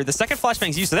leaping through. The second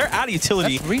flashbang's used, so they're out of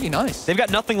utility. That's really nice. They've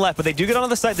got nothing left, but they do get onto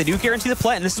the site. They do guarantee the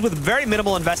plant, and this is with very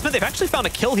minimal investment. They've actually found a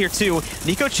kill here too.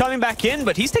 Nico chiming back in,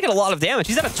 but he's taking a lot of damage.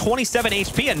 He's at a 27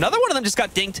 HP. Another one of them just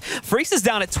got dinked. Freeze is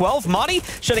down at 12. Madi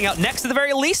shutting out next at the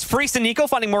very least. Freeze and Nico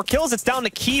finding more kills. It's down to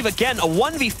Kiev again, a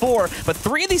 1v4, but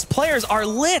 3 of these players are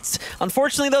lit.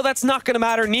 Unfortunately, though, that's not going to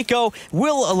matter. Nico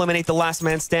will eliminate the last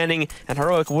man standing, and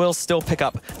Heroic will still pick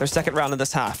up their second round of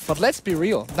this half. But let's be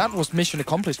real, that was mission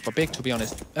accomplished for Big, to be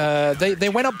honest. They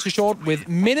went up to short with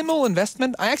minimal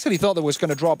investment. I actually thought they was going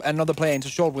to drop another player into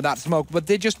short with that smoke, but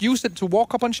they just used it to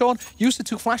walk up on short, used the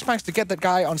 2 flashbangs to get that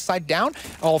guy on site down,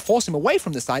 or force him away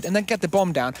from the site, and then get the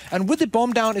bomb down. And with the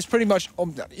bomb down, it's pretty much,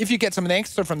 if you get something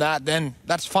extra from that, then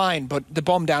that's fine, but the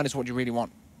bomb down is what you really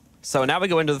want. So now we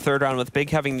go into the third round with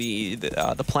Big having the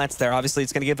plants there. Obviously,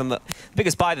 it's going to give them the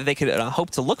biggest buy that they could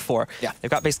hope to look for. Yeah. They've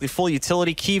got basically full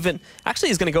utility. Kiev actually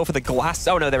is going to go for the glass.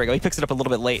 Oh, no, there we go. He picks it up a little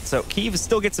bit late. So Kiev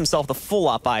still gets himself the full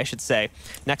up buy, I should say.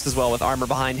 Next as well with armor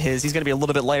behind his. He's going to be a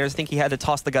little bit later. I think he had to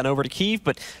toss the gun over to Kiev,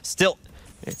 but still,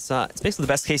 it's basically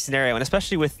the best case scenario, and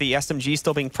especially with the SMG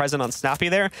still being present on Snappy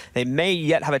there, they may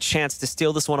yet have a chance to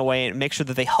steal this one away and make sure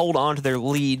that they hold on to their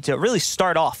lead to really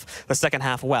start off the second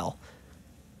half well.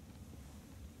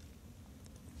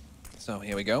 So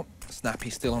here we go. Snappy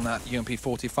still on that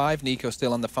UMP-45. Nico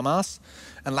still on the FAMAS.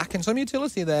 And lacking some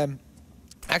utility there.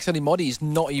 Actually, Modi's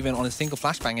not even on a single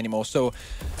flashbang anymore. So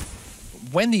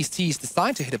when these Ts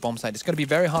decide to hit a bomb site, it's going to be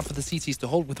very hard for the CTs to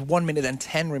hold with 1 minute and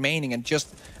 10 remaining. And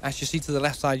just as you see to the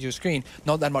left side of your screen,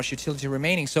 not that much utility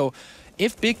remaining. So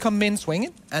if Big come in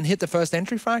swinging and hit the first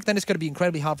entry frag, then it's going to be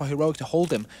incredibly hard for Heroic to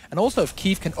hold him. And also, if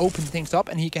Kiev can open things up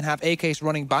and he can have AKs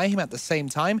running by him at the same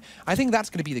time, I think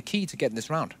that's going to be the key to getting this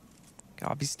round.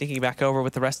 I'll be sneaking back over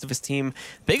with the rest of his team.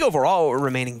 Big overall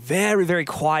remaining very, very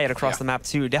quiet across the map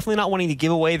too. Definitely not wanting to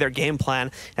give away their game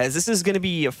plan, as this is going to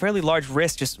be a fairly large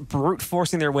risk, just brute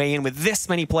forcing their way in with this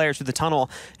many players through the tunnel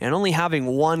and only having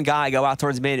one guy go out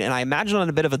towards mid. And I imagine on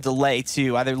a bit of a delay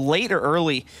too, either late or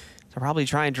early, to probably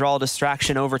try and draw a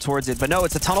distraction over towards it. But no,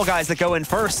 it's the tunnel guys that go in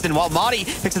first. And while Madi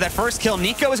picks up that first kill,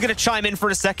 Nico is going to chime in for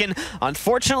a second.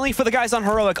 Unfortunately for the guys on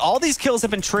Heroic, all these kills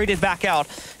have been traded back out.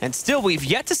 And still, we've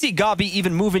yet to see Gabi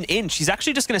even move an inch. She's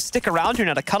actually just going to stick around here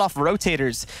now to cut off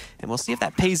rotators. And we'll see if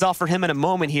that pays off for him in a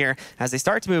moment here. As they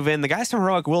start to move in, the guys from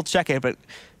Heroic will check it, but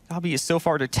Gabi is so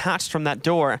far detached from that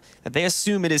door that they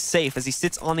assume it is safe as he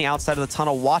sits on the outside of the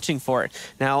tunnel watching for it.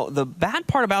 Now, the bad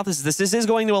part about this is this is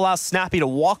going to allow Snappy to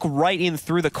walk right in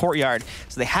through the courtyard.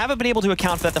 So they haven't been able to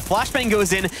account for that. The flashbang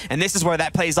goes in, and this is where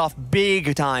that plays off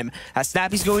big time. As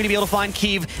Snappy's going to be able to find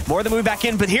Kiev, more than move back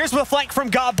in, but here's the flank from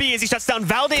Gabi as he shuts down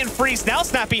Valde and Freeze. Now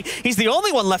Snappy, he's the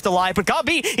only one left alive, but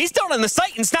Gabi, he's still on the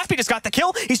site, and Snappy just got the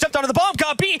kill. He's jumped onto the bomb.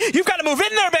 Gabi, you've got to move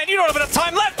in there, man. You don't have enough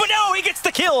time left, but no, he gets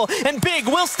the kill, and Big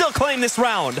will still claim this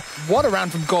round. What a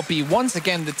round from Gabi. Once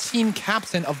again, the team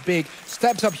captain of Big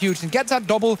steps up huge and gets that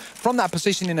double from that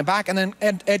position in the back, and then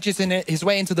edges in his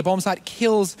way into the bomb site,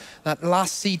 kills that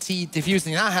last CT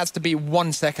defusing. That has to be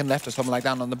 1 second left or something like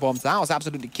that on the bomb. So that was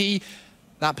absolutely key.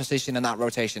 That position and that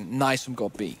rotation. Nice from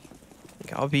Gabi.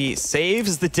 Gabi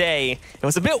saves the day. It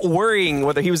was a bit worrying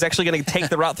whether he was actually going to take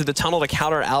the route through the tunnel to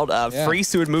counter out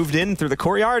Freeze, who had moved in through the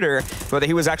courtyard, or whether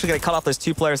he was actually going to cut off those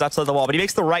 2 players outside the wall. But he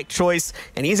makes the right choice,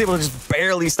 and he's able to just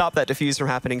barely stop that defuse from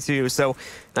happening too. So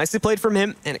nicely played from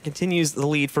him, and it continues the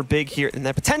lead for Big here, and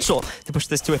the potential to push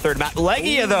this to a third map.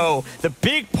 Legia, though, the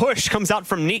big push comes out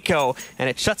from Nico, and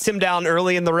it shuts him down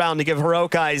early in the round to give the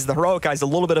Heroic guys a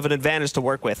little bit of an advantage to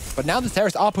work with. But now the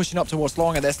terrorists are pushing up towards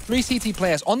long, and there's 3 CT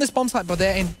players on this bomb site, but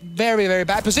they're in very, very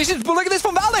bad positions. But look at this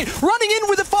from Valde, running in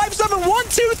with a 5-7, 1,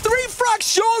 2, 3 frag,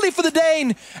 surely for the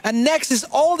Dane. And Nex is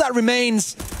all that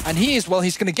remains. And he's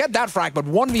going to get that frag, but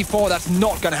 1v4, that's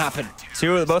not going to happen.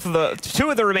 Two of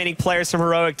the remaining players from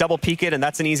Heroic double peek it, and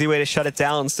that's an easy way to shut it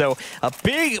down. So a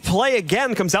big play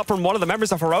again comes out from one of the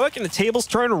members of Heroic, and the tables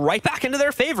turn right back into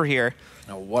their favor here.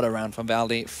 Oh, what a round from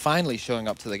Valde, finally showing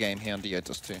up to the game here on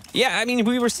DO2. Yeah, I mean,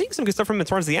 we were seeing some good stuff from him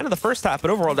towards the end of the first half,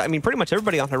 but overall, I mean, pretty much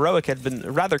everybody on Heroic had been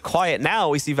rather quiet. Now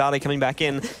we see Valde coming back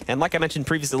in, and like I mentioned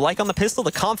previously, like on the pistol,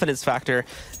 the confidence factor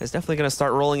is definitely going to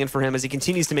start rolling in for him as he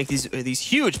continues to make these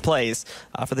huge plays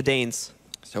for the Danes.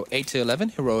 So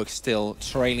 8-11, Heroic still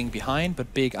trailing behind,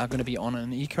 but Big are going to be on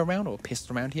an eco round or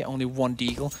pistol round here. Only one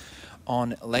deagle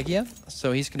on Legia,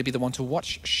 so he's going to be the one to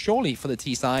watch surely for the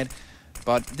T side.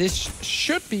 But this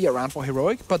should be a round for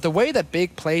Heroic. But the way that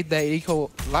Big played their eco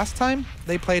last time,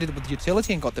 they played it with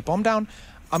utility and got the bomb down.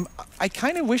 I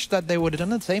kind of wish that they would have done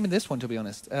the same in this one, to be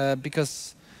honest,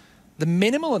 because the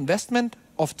minimal investment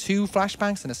of 2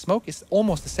 flashbangs and a smoke is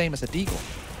almost the same as a deagle.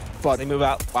 But they move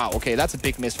out. Wow, okay, that's a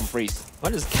big miss from Freeze.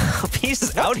 What is Piece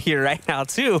is out here right now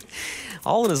too,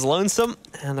 all in his lonesome,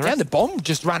 and the rest. And the bomb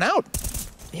just ran out.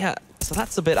 Yeah, so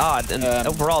that's a bit odd. And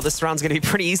overall, this round's gonna be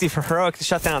pretty easy for Heroic to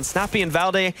shut down. Snappy and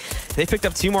Valde, they picked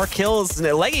up 2 more kills. And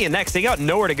Legia next, they got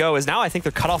nowhere to go. As now I think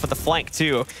they're cut off at the flank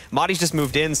too. Madi's just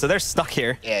moved in, so they're stuck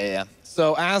here. Yeah.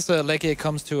 So as Legia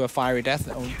comes to a fiery death,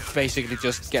 basically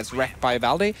just gets wrecked by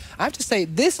Valde, I have to say,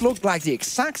 this looked like the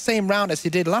exact same round as he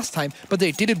did last time, but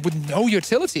they did it with no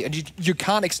utility, and you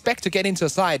can't expect to get into a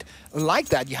side like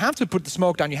that. You have to put the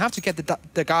smoke down, you have to get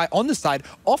the guy on the side,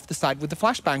 off the side with the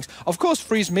flashbangs. Of course,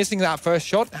 Freeze missing that first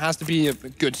shot has to be a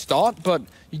good start, but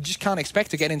you just can't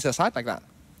expect to get into a side like that.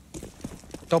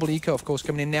 Double eco, of course,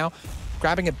 coming in now,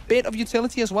 grabbing a bit of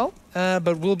utility as well,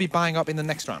 but will be buying up in the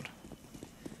next round.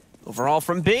 Overall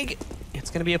from Big,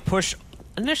 it's going to be a push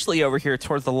initially over here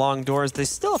towards the long doors. They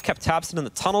still have kept Tabson in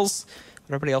the tunnels.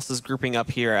 Everybody else is grouping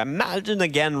up here. Imagine,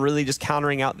 again, really just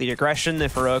countering out the aggression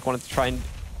if Heroic wanted to try and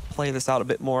play this out a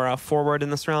bit more forward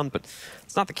in this round, but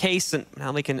it's not the case, and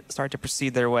now they can start to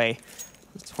proceed their way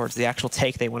towards the actual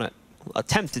take they want to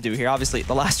attempt to do here. Obviously,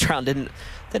 the last round didn't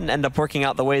end up working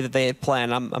out the way that they had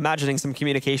planned. I'm imagining some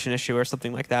communication issue or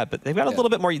something like that, but they've got a little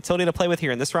bit more utility to play with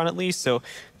here in this round at least, so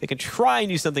they can try and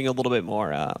do something a little bit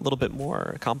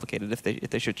more complicated if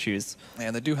they should choose.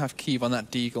 And they do have Keeve on that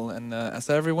deagle, and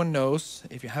as everyone knows,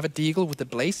 if you have a deagle with the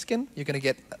blaze skin, you're going to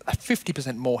get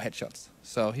 50% more headshots.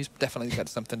 So he's definitely got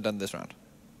something done this round.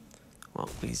 Well,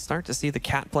 we start to see the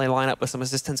Cat play line up with some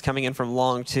assistance coming in from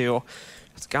long too.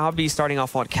 It's Gabi starting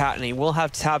off on Cat, and he will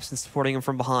have Tabson supporting him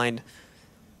from behind.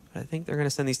 I think they're going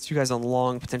to send these 2 guys on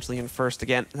long, potentially in first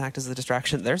again, and act as the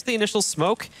distraction. There's the initial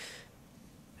smoke.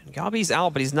 And Gabi's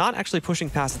out, but he's not actually pushing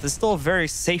past it. This is still a very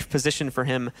safe position for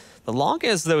him. The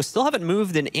Longas, though, still haven't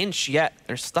moved an inch yet.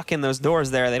 They're stuck in those doors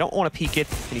there. They don't want to peek it,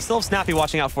 and you still have Snappy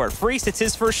watching out for it. Freeze, it's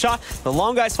his first shot. The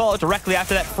long guys follow it directly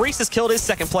after that. Freeze has killed his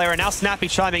second player, and now Snappy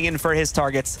chiming in for his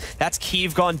targets. That's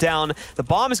Keeve gone down. The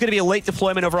bomb is going to be a late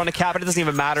deployment over on the Cap, but it doesn't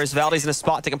even matter as Valde's in a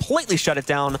spot to completely shut it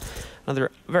down.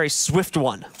 Another very swift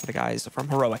one for the guys from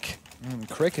Heroic.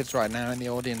 Crickets right now in the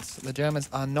audience. The Germans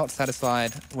are not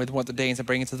satisfied with what the Danes are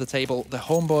bringing to the table. The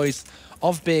homeboys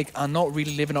of Big are not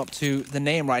really living up to the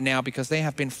name right now because they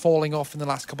have been falling off in the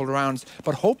last couple of rounds.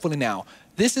 But hopefully now,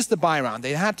 this is the buy round.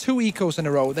 They had 2 ecos in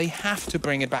a row. They have to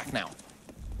bring it back now.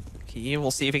 We'll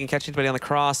see if he can catch anybody on the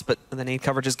cross, but the nade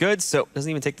coverage is good, so doesn't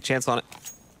even take the chance on it.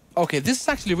 Okay, this is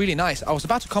actually really nice. I was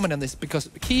about to comment on this because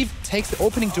Keeve takes the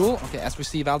opening duel, okay, as we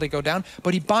see Valde go down,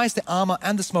 but he buys the armor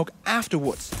and the smoke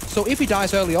afterwards. So if he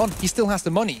dies early on, he still has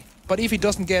the money. But if he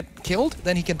doesn't get killed,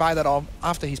 then he can buy that off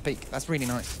after his peak. That's really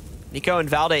nice. Nico and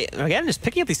Valde, again, just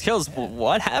picking up these kills.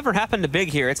 Whatever happened to Big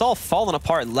here? It's all fallen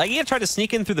apart. Legia tried to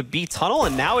sneak in through the B tunnel,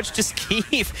 and now it's just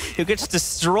Keeve who gets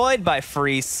destroyed by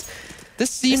Freeze.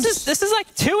 This is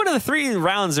like 2 out of the 3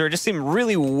 rounds that just seem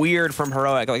really weird from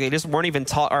Heroic. Like they just weren't even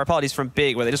or apologies from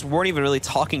Big, where they just weren't even really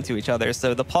talking to each other.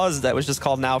 So the pause that was just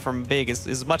called now from Big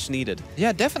is much needed.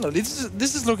 Yeah, definitely.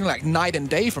 This is looking like night and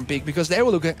day from Big because they were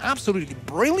looking absolutely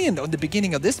brilliant on the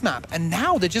beginning of this map, and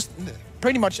now they just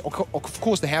pretty much, of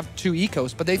course, they have 2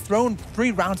 ecos, but they've thrown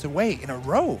 3 rounds away in a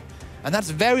row. And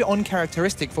that's very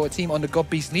uncharacteristic for a team under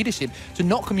GodBeast's leadership to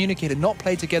not communicate and not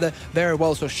play together very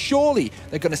well. So surely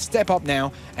they're going to step up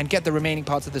now and get the remaining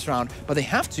parts of this round. But they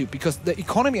have to because the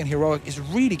economy in Heroic is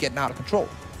really getting out of control.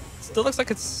 It still looks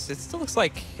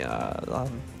like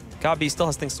Gabi still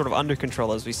has things sort of under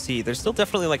control, as we see. There's still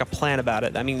definitely like a plan about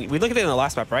it. I mean, we looked at it in the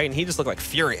last map, right? And he just looked like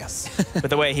furious with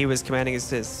the way he was commanding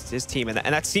his team. And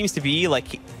that seems to be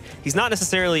like, he's not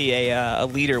necessarily a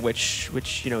leader, which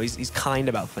you know, he's kind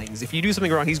about things. If you do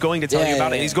something wrong, he's going to tell you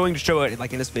about it, and he's going to show it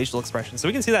like in his facial expression. So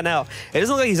we can see that now. It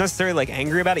doesn't look like he's necessarily like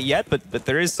angry about it yet, but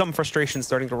there is some frustration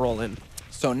starting to roll in.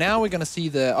 So now we're going to see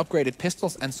the upgraded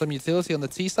pistols and some utility on the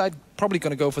T side. Probably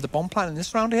going to go for the bomb plan in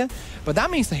this round here. But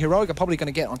that means the Heroic are probably going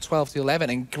to get on 12-11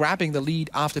 and grabbing the lead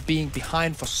after being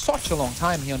behind for such a long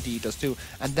time here on D does too.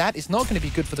 And that is not going to be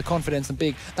good for the confidence and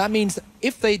Big. That means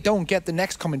if they don't get the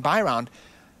next coming by round,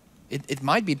 it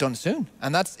might be done soon.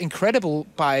 And that's incredible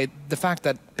by the fact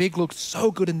that Big looked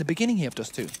so good in the beginning here of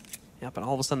Dust 2. Yep, and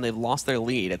all of a sudden they've lost their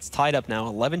lead. It's tied up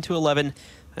now, 11-11.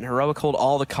 And Heroic hold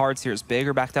all the cards here as Big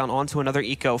are back down onto another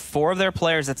eco. 4 of their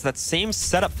players, it's that same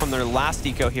setup from their last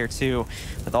eco here too,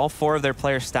 with all 4 of their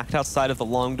players stacked outside of the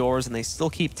long doors, and they still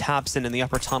keep tabs in the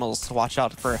upper tunnels to watch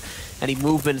out for any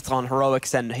movement on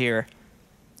Heroic's end here.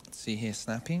 Let's see here,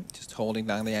 Snappy, just holding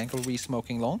down the angle,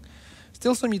 re-smoking long.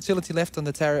 Still some utility left on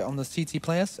the CT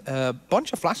players. A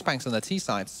bunch of flashbangs on the T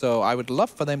side, so I would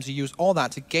love for them to use all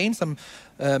that to gain some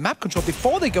map control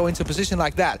before they go into a position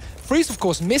like that. Freeze, of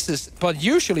course, misses, but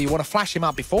usually you want to flash him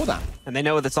out before that. And they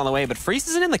know that's on the way, but Freeze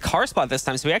isn't in the car spot this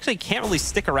time, so he actually can't really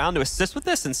stick around to assist with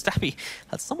this. And Snappy,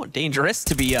 that's somewhat dangerous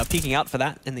to be peeking out for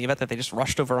that in the event that they just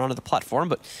rushed over onto the platform,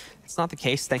 but it's not the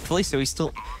case, thankfully, so he's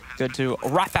still good to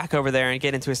wrap back over there and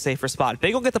get into a safer spot.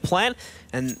 Big will get the plan,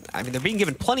 and I mean, they're being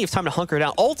given plenty of time to hunker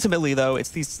down. Ultimately, though, it's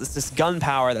this gun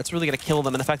power that's really going to kill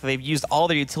them, and the fact that they've used all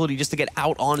their utility just to get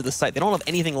out onto the site. They don't have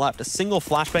anything left. A single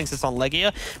flashbang sits on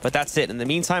Legia, but that's it. In the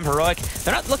meantime, Heroic,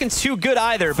 they're not looking too good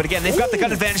either, but again, they've got the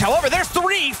gun advantage. However, there's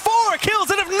 3, 4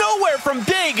 kills out of nowhere from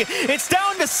Big. It's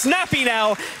down to Snappy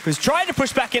now, who's trying to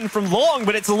push back in from long,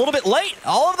 but it's a little bit late.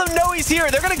 All of them know he's here.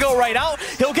 They're going to go right out.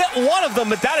 He'll get one of them,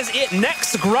 but that is it.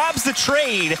 Next grabs the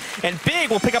trade, and Big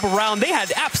will pick up a round. They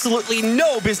had absolutely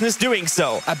no business doing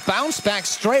so. A bounce back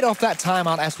straight off that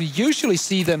timeout as we usually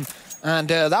see them. And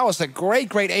that was a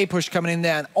great A push coming in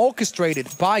there and orchestrated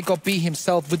by GOB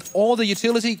himself with all the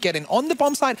utility getting on the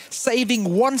bomb side,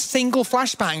 saving one single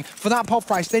flashbang for that pop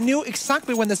flash. They knew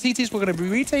exactly when the CTs were going to be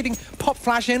rotating, pop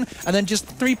flash in, and then just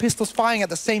 3 pistols firing at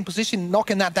the same position,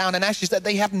 knocking that down. And Ashes that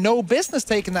they had no business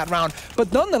taking that round,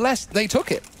 but nonetheless, they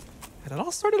took it. And it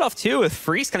all started off, too, with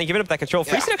Freeze kind of giving up that control.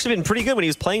 Freeze had actually been pretty good when he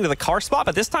was playing to the car spot,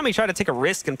 but this time he tried to take a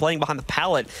risk and playing behind the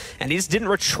pallet, and he just didn't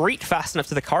retreat fast enough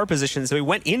to the car position, so he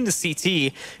went into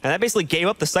CT, and that basically gave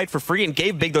up the site for free and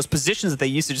gave Big those positions that they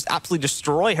used to just absolutely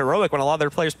destroy Heroic when a lot of their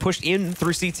players pushed in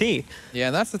through CT. Yeah,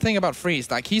 and that's the thing about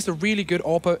Freeze. Like, he's a really good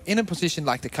AWPer in a position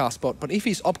like the car spot, but if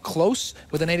he's up close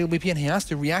with an AWP and he has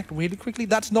to react really quickly,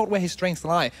 that's not where his strengths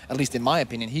lie, at least in my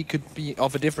opinion. He could be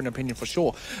of a different opinion for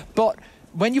sure. But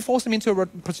when you force him into a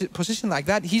position like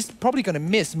that, he's probably going to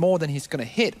miss more than he's going to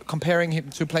hit, comparing him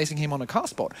to placing him on a car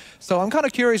spot. So I'm kind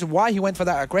of curious why he went for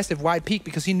that aggressive wide peak,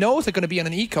 because he knows they're going to be on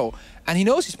an eco, and he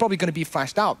knows he's probably going to be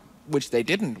flashed out, which they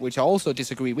didn't, which I also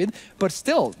disagree with. But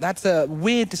still, that's a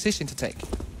weird decision to take.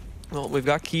 Well, we've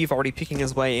got Kiev already peeking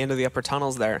his way into the upper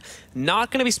tunnels there. Not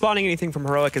going to be spotting anything from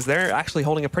Heroic, as they're actually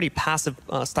holding a pretty passive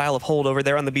style of hold over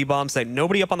there on the B-bomb side.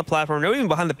 Nobody up on the platform, no even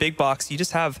behind the big box. You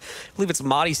just have, I believe it's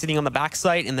Madi sitting on the back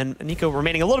site, and then Nico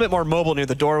remaining a little bit more mobile near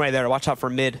the doorway there to watch out for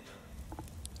mid.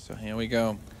 So here we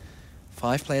go.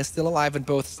 5 players still alive on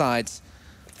both sides.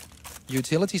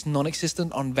 Utilities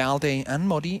non-existent on Valde and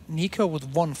Modi. Nico with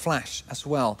 1 flash as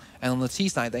well. And on the T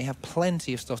side, they have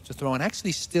plenty of stuff to throw, and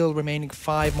actually still remaining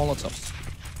 5 Molotovs.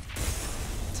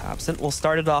 Absent will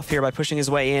start it off here by pushing his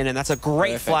way in, and that's a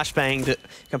great flashbang to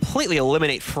completely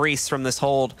eliminate Freeze from this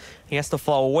hold. He has to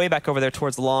fall way back over there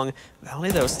towards long.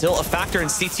 Valde, though, still a factor in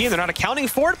CT, and they're not accounting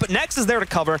for it, but Nex is there to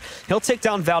cover. He'll take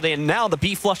down Valde, and now the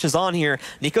B flush is on here.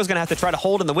 Nico's going to have to try to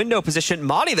hold in the window position.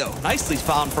 Madi, though, nicely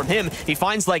found from him. He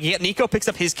finds Legia. Nico picks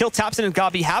up his kill. Tapson and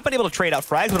Gabi have been able to trade out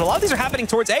frags, but a lot of these are happening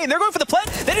towards A, and they're going for the plant.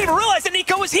 They didn't even realize that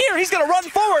Nico was here. He's going to run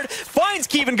forward, finds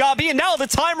Kiev and Gabi, and now the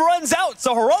time runs out,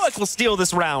 so Heroic will steal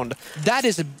this round. That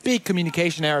is a big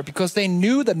communication error, because they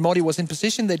knew that Modi was in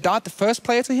position. They dart the first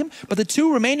player to him, but the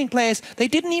 2 remaining players, they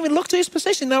didn't even look to his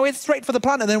position. Now it's straight for the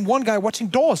plant, and then one guy watching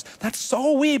doors. That's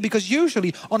so weird, because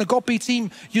usually on a GOP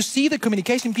team, you see the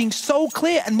communication being so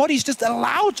clear, and Modi's just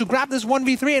allowed to grab this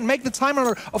 1v3 and make the time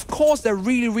runner. Of course, they're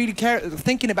really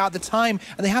thinking about the time,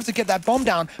 and they have to get that bomb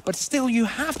down, but still, you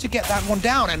have to get that one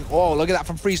down. And oh, look at that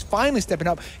from Freeze, finally stepping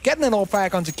up, getting an all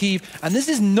back onto Kiev, and this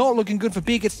is not looking good for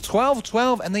Big. It's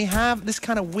 12-12, and they have this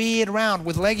kind of weird round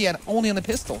with Legia only on the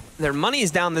pistol. Their money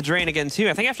is down the drain again, too.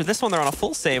 I think after this one, they're on a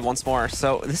full save once more,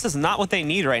 so this is not what they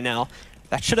need right now.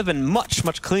 That should have been much,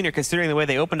 much cleaner considering the way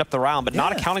they opened up the round, but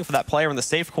not accounting for that player in the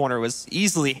safe corner was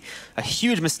easily a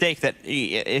huge mistake that,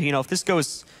 you know, if this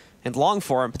goes in long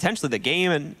form, potentially the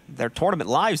game and their tournament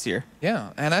lives here.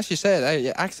 Yeah, and as you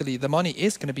said, actually the money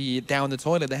is going to be down the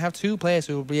toilet. They have 2 players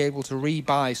who will be able to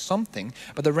rebuy something,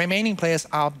 but the remaining players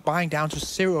are buying down to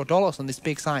 $0 on this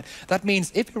big side. That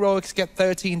means if Heroics get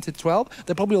 13 to 12,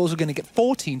 they're probably also going to get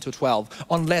 14 to 12,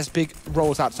 unless Big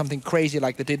rolls out something crazy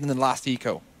like they did in the last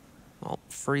eco. Well,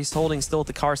 Freeze holding still at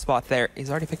the car spot there.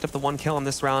 He's already picked up the 1 kill on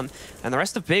this round. And the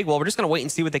rest of Big, well, we're just going to wait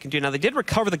and see what they can do. Now, they did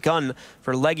recover the gun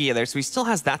for Legia there, so he still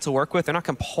has that to work with. They're not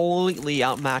completely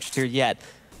outmatched here yet.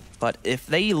 But if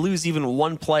they lose even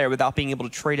 1 player without being able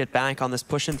to trade it back on this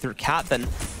push in through Cat, then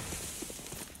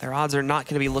their odds are not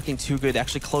going to be looking too good to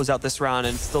actually close out this round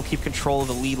and still keep control of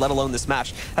the lead, let alone this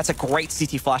match. That's a great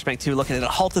CT flashbang too. Looking at it,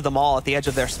 halted them all at the edge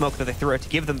of their smoke that they threw out to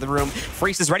give them the room.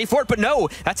 Freeze is ready for it, but no,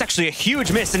 that's actually a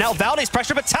huge miss. And now Valde's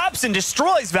pressure, but Tabson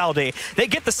destroys Valde. They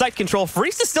get the site control.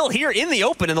 Freeze is still here in the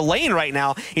open in the lane right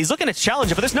now. He's looking to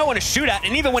challenge it, but there's no one to shoot at.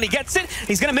 And even when he gets it,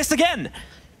 he's going to miss again.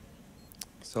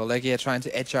 So Legia trying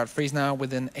to edge out Freeze now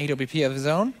with an AWP of his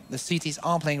own. The CTs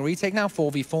are playing retake now,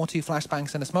 4v4, 2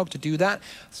 flashbangs and a smoke to do that.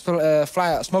 So,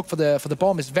 smoke for the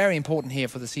bomb is very important here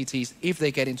for the CTs if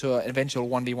they get into an eventual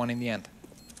 1v1 in the end.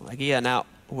 Legia now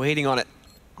waiting on it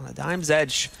on a dime's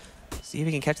edge. See if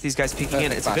he can catch these guys peeking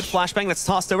in. It's a good flashbang that's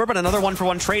tossed over, but another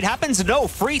 1-for-1 trade happens. No,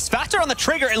 Freeze faster on the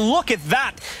trigger, and look at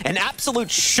that. An absolute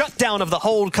shutdown of the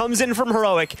hold comes in from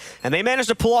Heroic, and they manage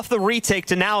to pull off the retake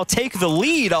to now take the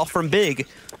lead off from Big.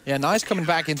 Yeah, nice coming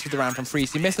back into the round from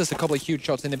Freeze. He misses a couple of huge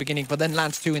shots in the beginning, but then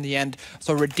lands 2 in the end,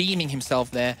 so redeeming himself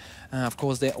there. Of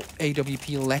course, the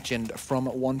AWP legend from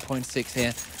 1.6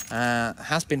 here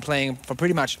has been playing for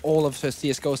pretty much all of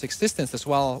CSGO's existence as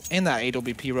well in that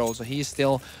AWP role, so he's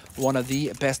still one of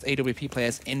the best AWP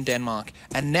players in Denmark.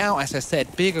 And now, as I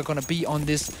said, Big are going to be on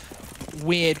this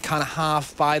weird kind of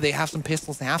half buy. They have some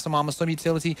pistols, they have some armor, some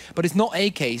utility, but it's not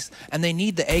AKs, and they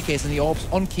need the AKs and the orbs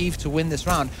on Kiev to win this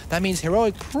round. That means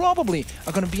Heroic probably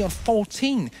are going to be on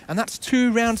 14, and that's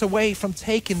 2 rounds away from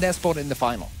taking their spot in the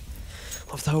final.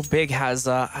 Although Big has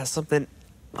something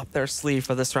up their sleeve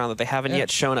for this round that they haven't yet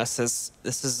shown us, as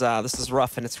this is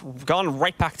rough, and it's gone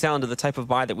right back down to the type of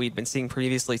buy that we'd been seeing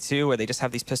previously too, where they just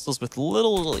have these pistols with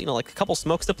little, you know, like a couple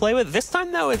smokes to play with. This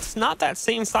time though, it's not that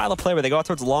same style of play where they go out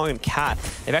towards Long and Cat.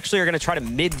 They actually are going to try to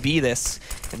mid-B this,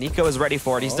 and Nico is ready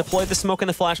for it. He's deployed the smoke and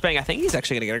the flashbang. I think he's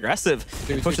actually going to get aggressive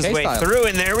and push his way through,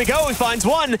 and there we go. He finds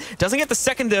 1. Doesn't get the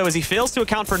second though, as he fails to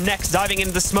account for next diving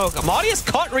into the smoke. Amadi is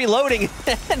caught reloading,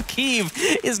 and Kiev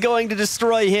is going to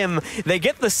destroy him. They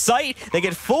get the site. They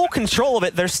get full control of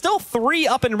it. There's still 3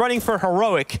 up and running for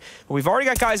Heroic. We've already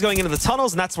got guys going into the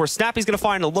tunnels, and that's where Snappy's going to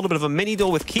find a little bit of a mini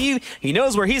duel with Kiev. He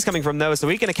knows where he's coming from, though, so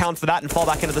he can account for that and fall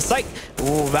back into the site.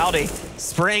 Ooh, Valde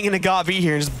spraying into Gabi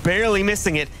here, just barely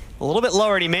missing it. A little bit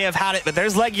lower, and he may have had it, but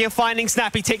there's Legia finding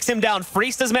Snappy, takes him down.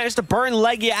 Freeze does manage to burn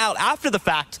Legia out after the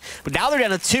fact, but now they're down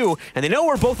to 2, and they know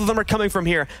where both of them are coming from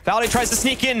here. Valde tries to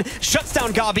sneak in, shuts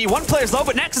down Gabi. 1 player's low,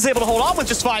 but Nex is able to hold on with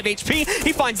just 5 HP.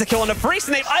 He finds the kill on the Freeze,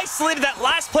 and they've isolated that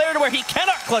last player to where he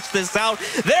cannot clutch this out.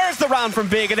 There's the round from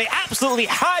Big, and they absolutely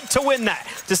had to win that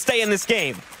to stay in this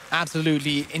game.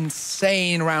 Absolutely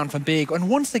insane round from Big. And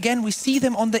once again, we see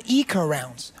them on the eco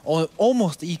rounds, or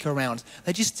almost the eco rounds.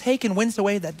 They're just taking wins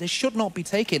away that they should not be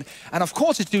taken. And of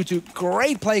course, it's due to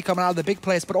great play coming out of the big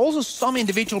players, but also some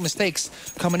individual mistakes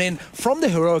coming in from the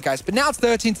Heroic guys. But now it's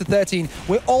 13 to 13.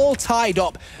 We're all tied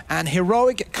up, and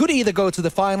Heroic could either go to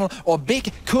the final, or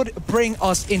Big could bring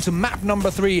us into map number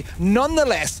 3.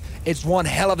 Nonetheless, it's one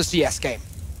hell of a CS game.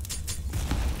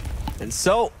 And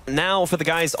so now for the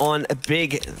guys on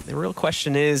Big, the real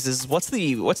question is what's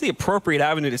the appropriate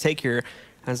avenue to take here?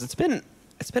 As it's been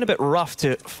a bit rough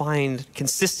to find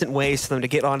consistent ways for them to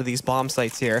get onto these bomb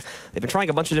sites here. They've been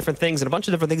trying a bunch of different things, and a bunch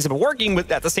of different things have been working,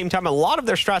 but at the same time, a lot of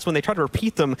their strats, when they try to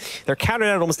repeat them, they're countered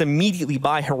out almost immediately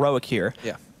by Heroic here.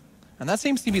 Yeah. And that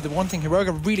seems to be the one thing Heroic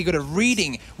are really good at,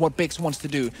 reading what Bix wants to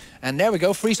do. And there we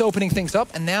go, Freeze opening things up,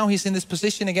 and now he's in this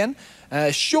position again.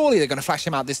 Surely they're going to flash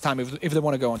him out this time if they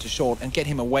want to go onto short and get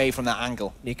him away from that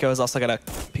angle. Nico's also got a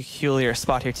peculiar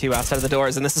spot here too, outside of the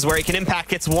doors, and this is where he can impact.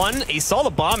 Gets 1. He saw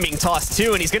the bomb being tossed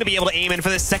too, and he's going to be able to aim in for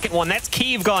this second one. That's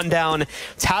Kiev gone down.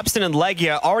 Tabson and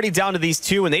Legia already down to these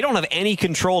 2, and they don't have any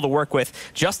control to work with.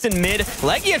 Just in mid,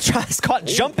 Legia tries caught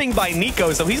jumping by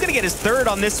Nico, so he's going to get his 3rd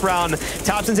on this round.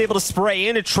 Tabson's able to spray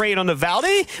in a trade on the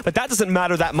Valde, but that doesn't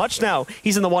matter that much now.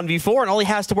 He's in the 1v4, and all he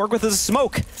has to work with is a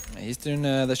smoke. He's doing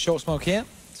the short smoke here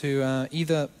to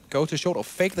either go to short or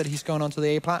fake that he's going onto the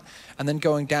A-plat, and then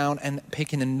going down and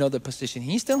picking another position.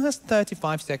 He still has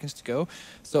 35 seconds to go,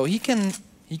 so he can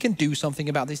He can do something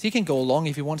about this. He can go long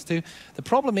if he wants to. The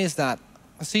problem is that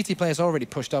the CT player's already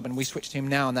pushed up, and we switched to him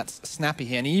now, and that's Snappy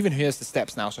here. And he even hears the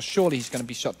steps now, so surely he's going to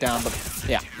be shut down. But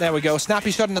yeah, there we go.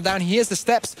 Snappy shutting it down. He hears the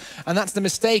steps, and that's the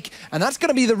mistake. And that's going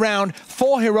to be the round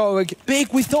for Heroic.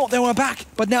 Big, we thought they were back,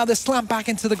 but now they're slammed back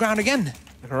into the ground again.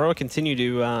 Heroic continue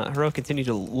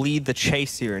to lead the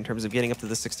chase here in terms of getting up to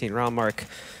the 16-round mark.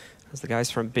 As the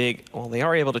guys from Big, well, they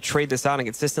are able to trade this out and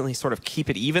consistently sort of keep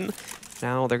it even.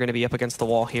 Now they're going to be up against the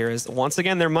wall here, as once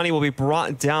again their money will be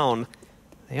brought down.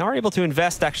 They are able to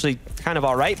invest actually kind of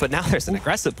all right, but now there's an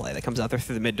aggressive play that comes out there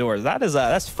through the mid doors.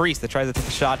 That's Freeze that tries to take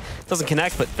a shot. Doesn't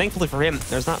connect, but thankfully for him,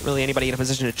 there's not really anybody in a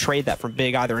position to trade that from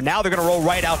Big either. And now they're going to roll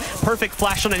right out. Perfect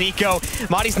flash on an Eco.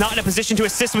 Madi's not in a position to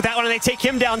assist with that one, and they take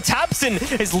him down.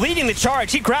 Tabson is leading the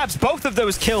charge. He grabs both of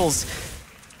those kills.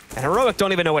 And Heroic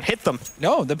don't even know what hit them.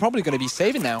 No, they're probably going to be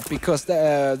saving now because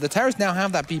the Terrors now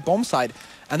have that B bomb side,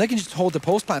 and they can just hold the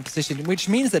post plant position, which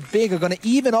means that Big are going to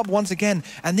even up once again.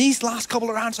 And these last couple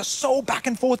of rounds are so back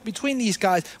and forth between these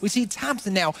guys. We see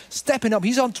Tabson now stepping up.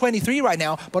 He's on 23 right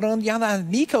now, but on the other hand,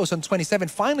 Nico's on 27,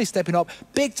 finally stepping up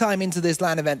big time into this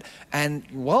LAN event. And,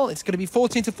 well, it's going to be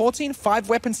 14-14, 5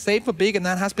 weapons saved for Big, and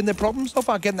that has been their problem so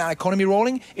far, getting that economy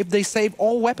rolling. If they save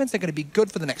all weapons, they're going to be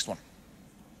good for the next one.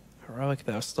 Heroic,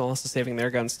 though, still also saving their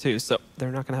guns, too, so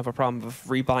they're not going to have a problem of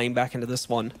rebuying back into this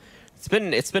one. It's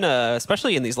been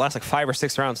especially in these last like 5 or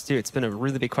 6 rounds, too, it's been a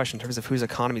really big question in terms of whose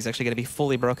economy is actually going to be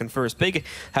fully broken first. Big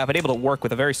have been able to work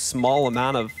with a very small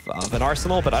amount of an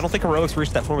arsenal, but I don't think Heroic's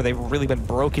reached that point where they've really been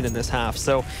broken in this half.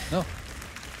 So,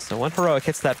 so when Heroic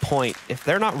hits that point, if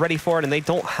they're not ready for it and they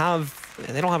don't have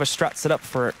a strat set up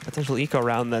for a potential eco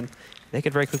round, then they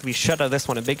could very quickly be shut out of this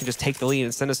one, and Big can just take the lead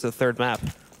and send us to the 3rd map.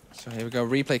 So here we go,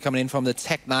 replay coming in from the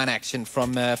Tech 9 action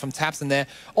from Tabson there,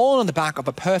 all on the back of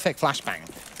a perfect flashbang.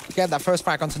 Get that first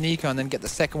frag onto Nico and then get the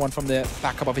second one from the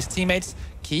backup of his teammates.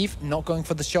 Keeve not going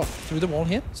for the shot through the wall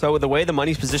here. So the way the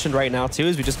money's positioned right now too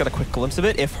is we just got a quick glimpse of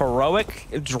it. If Heroic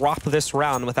drop this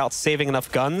round without saving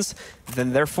enough guns,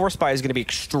 then their force buy is going to be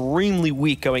extremely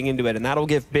weak going into it, and that'll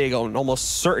give Big an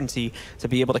almost certainty to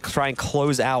be able to try and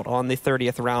close out on the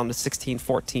 30th round,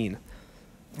 16-14.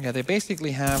 Yeah, they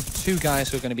basically have 2 guys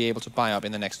who are going to be able to buy up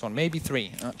in the next one, maybe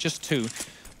 3, just 2.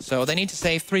 So they need to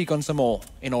save 3 guns or more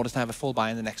in order to have a full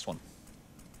buy in the next one.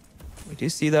 We do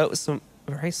see, though, some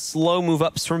very slow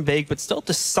move-ups from Big, but still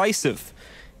decisive.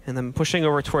 And then pushing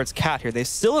over towards Cat here. They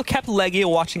still have kept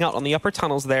Legia watching out on the upper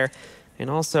tunnels there, and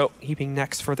also heaping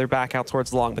necks further back out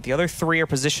towards Long. But the other 3 are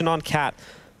positioned on Cat,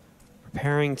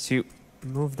 preparing to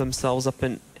move themselves up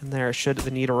in there should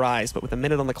the need arise. But with a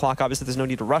minute on the clock, obviously there's no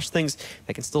need to rush things.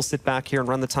 They can still sit back here and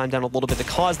run the time down a little bit to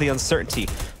cause the uncertainty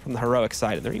from the Heroic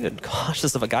side. And they're even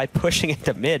cautious of a guy pushing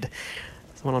into mid.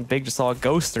 Someone on Big just saw a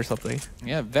ghost or something.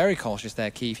 Yeah, very cautious there,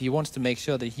 Keith. He wants to make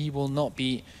sure that he will not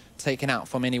be taken out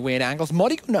from any weird angles.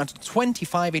 Modi going down to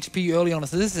 25 HP early on,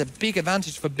 so this is a big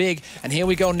advantage for Big. And here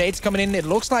we go, nades coming in. It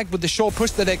looks like with the short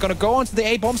push that they're going to go onto the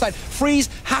A-bomb side. Freeze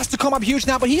has to come up huge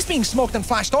now, but he's being smoked and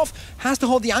flashed off. Has to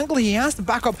hold the angle. He has to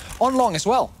back up on Long as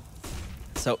well.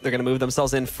 So they're going to move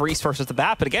themselves in. Freeze first at the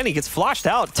bat, but again, he gets flashed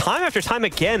out time after time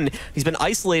again. He's been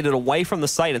isolated away from the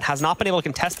site and has not been able to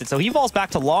contest it. So he falls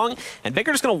back to Long, and Big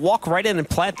are just going to walk right in and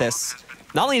plant this.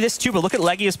 Not only this too, but look at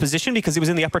Legia's position because he was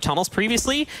in the upper tunnels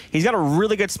previously. He's got a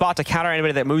really good spot to counter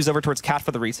anybody that moves over towards Cat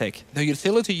for the retake. The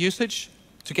utility usage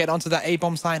to get onto that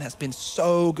A-bomb side has been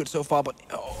so good so far, but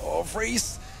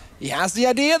Freeze, he has the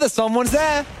idea that someone's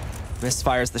there.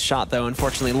 Misfires the shot, though,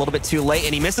 unfortunately, a little bit too late,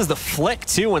 and he misses the flick,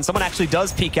 too, when someone actually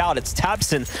does peek out. It's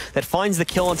Tabson that finds the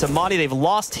kill into Madi. They've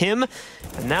lost him,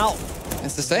 and now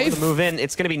it's the save. The move in.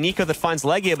 It's going to be Nico that finds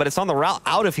Legia, but it's on the route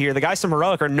out of here. The guys from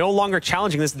Heroic are no longer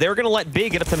challenging this. They're going to let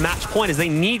Big get up to match point as they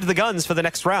need the guns for the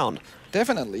next round.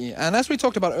 Definitely, and as we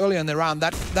talked about earlier in the round,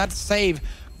 that save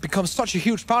becomes such a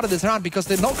huge part of this round because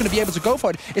they're not going to be able to go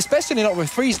for it, especially not with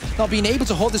Freeze not being able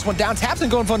to hold this one down. Tabson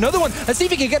going for another one. Let's see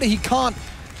if he can get it. He can't.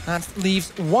 That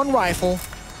leaves 1 rifle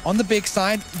on the Big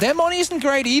side. Their money isn't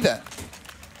great either.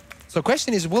 So the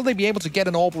question is, will they be able to get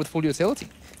an orb with full utility?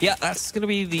 Yeah, that's gonna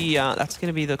be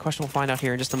the question we'll find out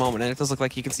here in just a moment. And it does look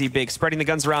like you can see Big spreading the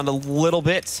guns around a little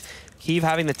bit. Keeve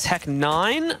having the Tech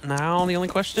 9. Now the only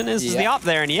question is the op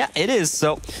there? And yeah, it is.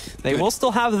 So they will still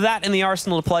have that in the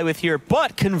arsenal to play with here.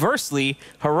 But conversely,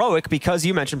 Heroic, because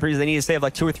you mentioned previously they need to save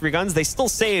like 2 or 3 guns, they still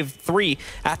saved 3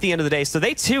 at the end of the day. So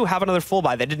they too have another full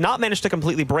buy. They did not manage to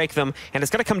completely break them. And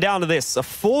it's gonna come down to this, a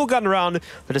full gun round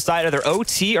to decide either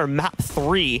OT or map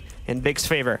 3 in Big's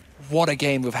favor. What a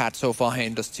game we've had so far here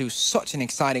in Dust 2. Such an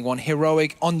exciting one.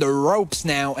 Heroic on the ropes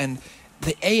now, and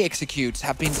the A executes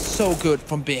have been so good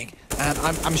from Big. And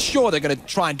I'm sure they're going to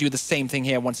try and do the same thing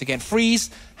here once again. Freeze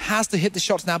has to hit the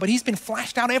shots now, but he's been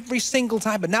flashed out every single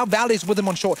time. But now Valde's with him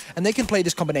on short, and they can play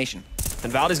this combination.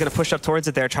 And Valde's going to push up towards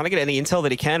it there, trying to get any intel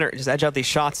that he can or just edge out these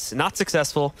shots. Not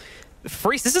successful.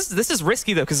 Freeze, this is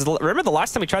risky though, because remember the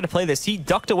last time he tried to play this, he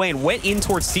ducked away and went in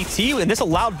towards CT, and this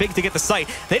allowed Big to get the site.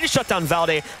 They just shut down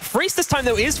Valde. Freeze this time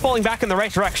though is falling back in the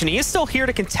right direction. He is still here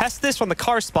to contest this from the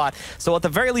car spot, so at the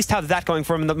very least have that going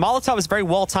for him. And the Molotov is very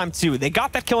well timed too. They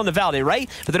got that kill on the Valde, right?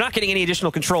 But they're not getting any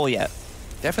additional control yet.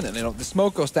 Definitely not. The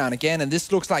smoke goes down again, and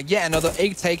this looks like yet another A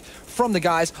take from the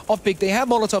guys of Big. They have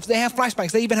Molotovs, they have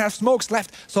flashbangs, they even have smokes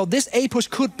left, so this A push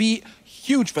could be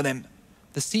huge for them.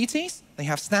 The CTs, they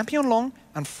have Snappy on long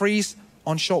and Freeze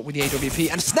on short with the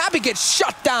AWP, and Snappy gets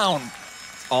shut down.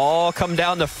 All come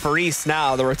down to Freeze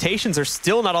now. The rotations are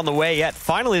still not on the way yet.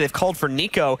 Finally, they've called for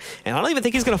Nico, and I don't even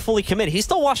think he's going to fully commit. He's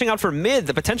still watching out for mid.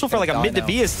 The potential for like a mid to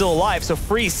B is still alive, so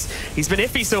Freeze, he's been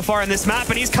iffy so far in this map,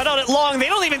 and he's cut out it long. They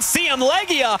don't even see him.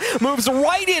 Legia moves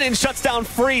right in and shuts down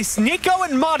Freeze. Nico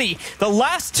and Muddy, the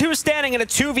last two standing in a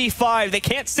 2v5. They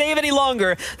can't save any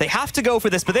longer. They have to go for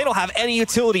this, but they don't have any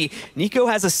utility. Nico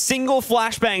has a single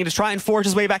flashbang to try and forge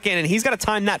his way back in, and he's got to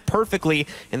time that perfectly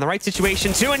in the right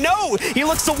situation too. And no, he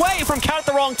looks away from count at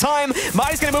the wrong time.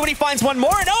 Madi's gonna move and he finds one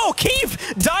more, and oh,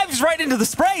 Keith dives right into the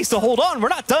spray, so hold on, we're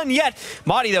not done yet.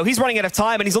 Madi though, he's running out of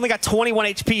time, and he's only got 21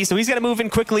 HP, so he's gonna move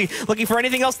in quickly, looking for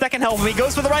anything else that can help him. He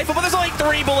goes for the rifle, but there's only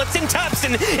 3 bullets, and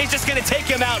Tapson is just gonna take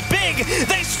him out. Big,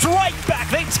 they strike back,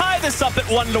 they tie this up at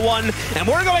 1-1, and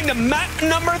we're going to map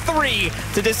number 3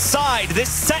 to decide this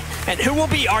set and who will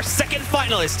be our second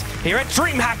finalist here at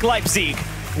DreamHack Leipzig.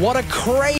 What a crazy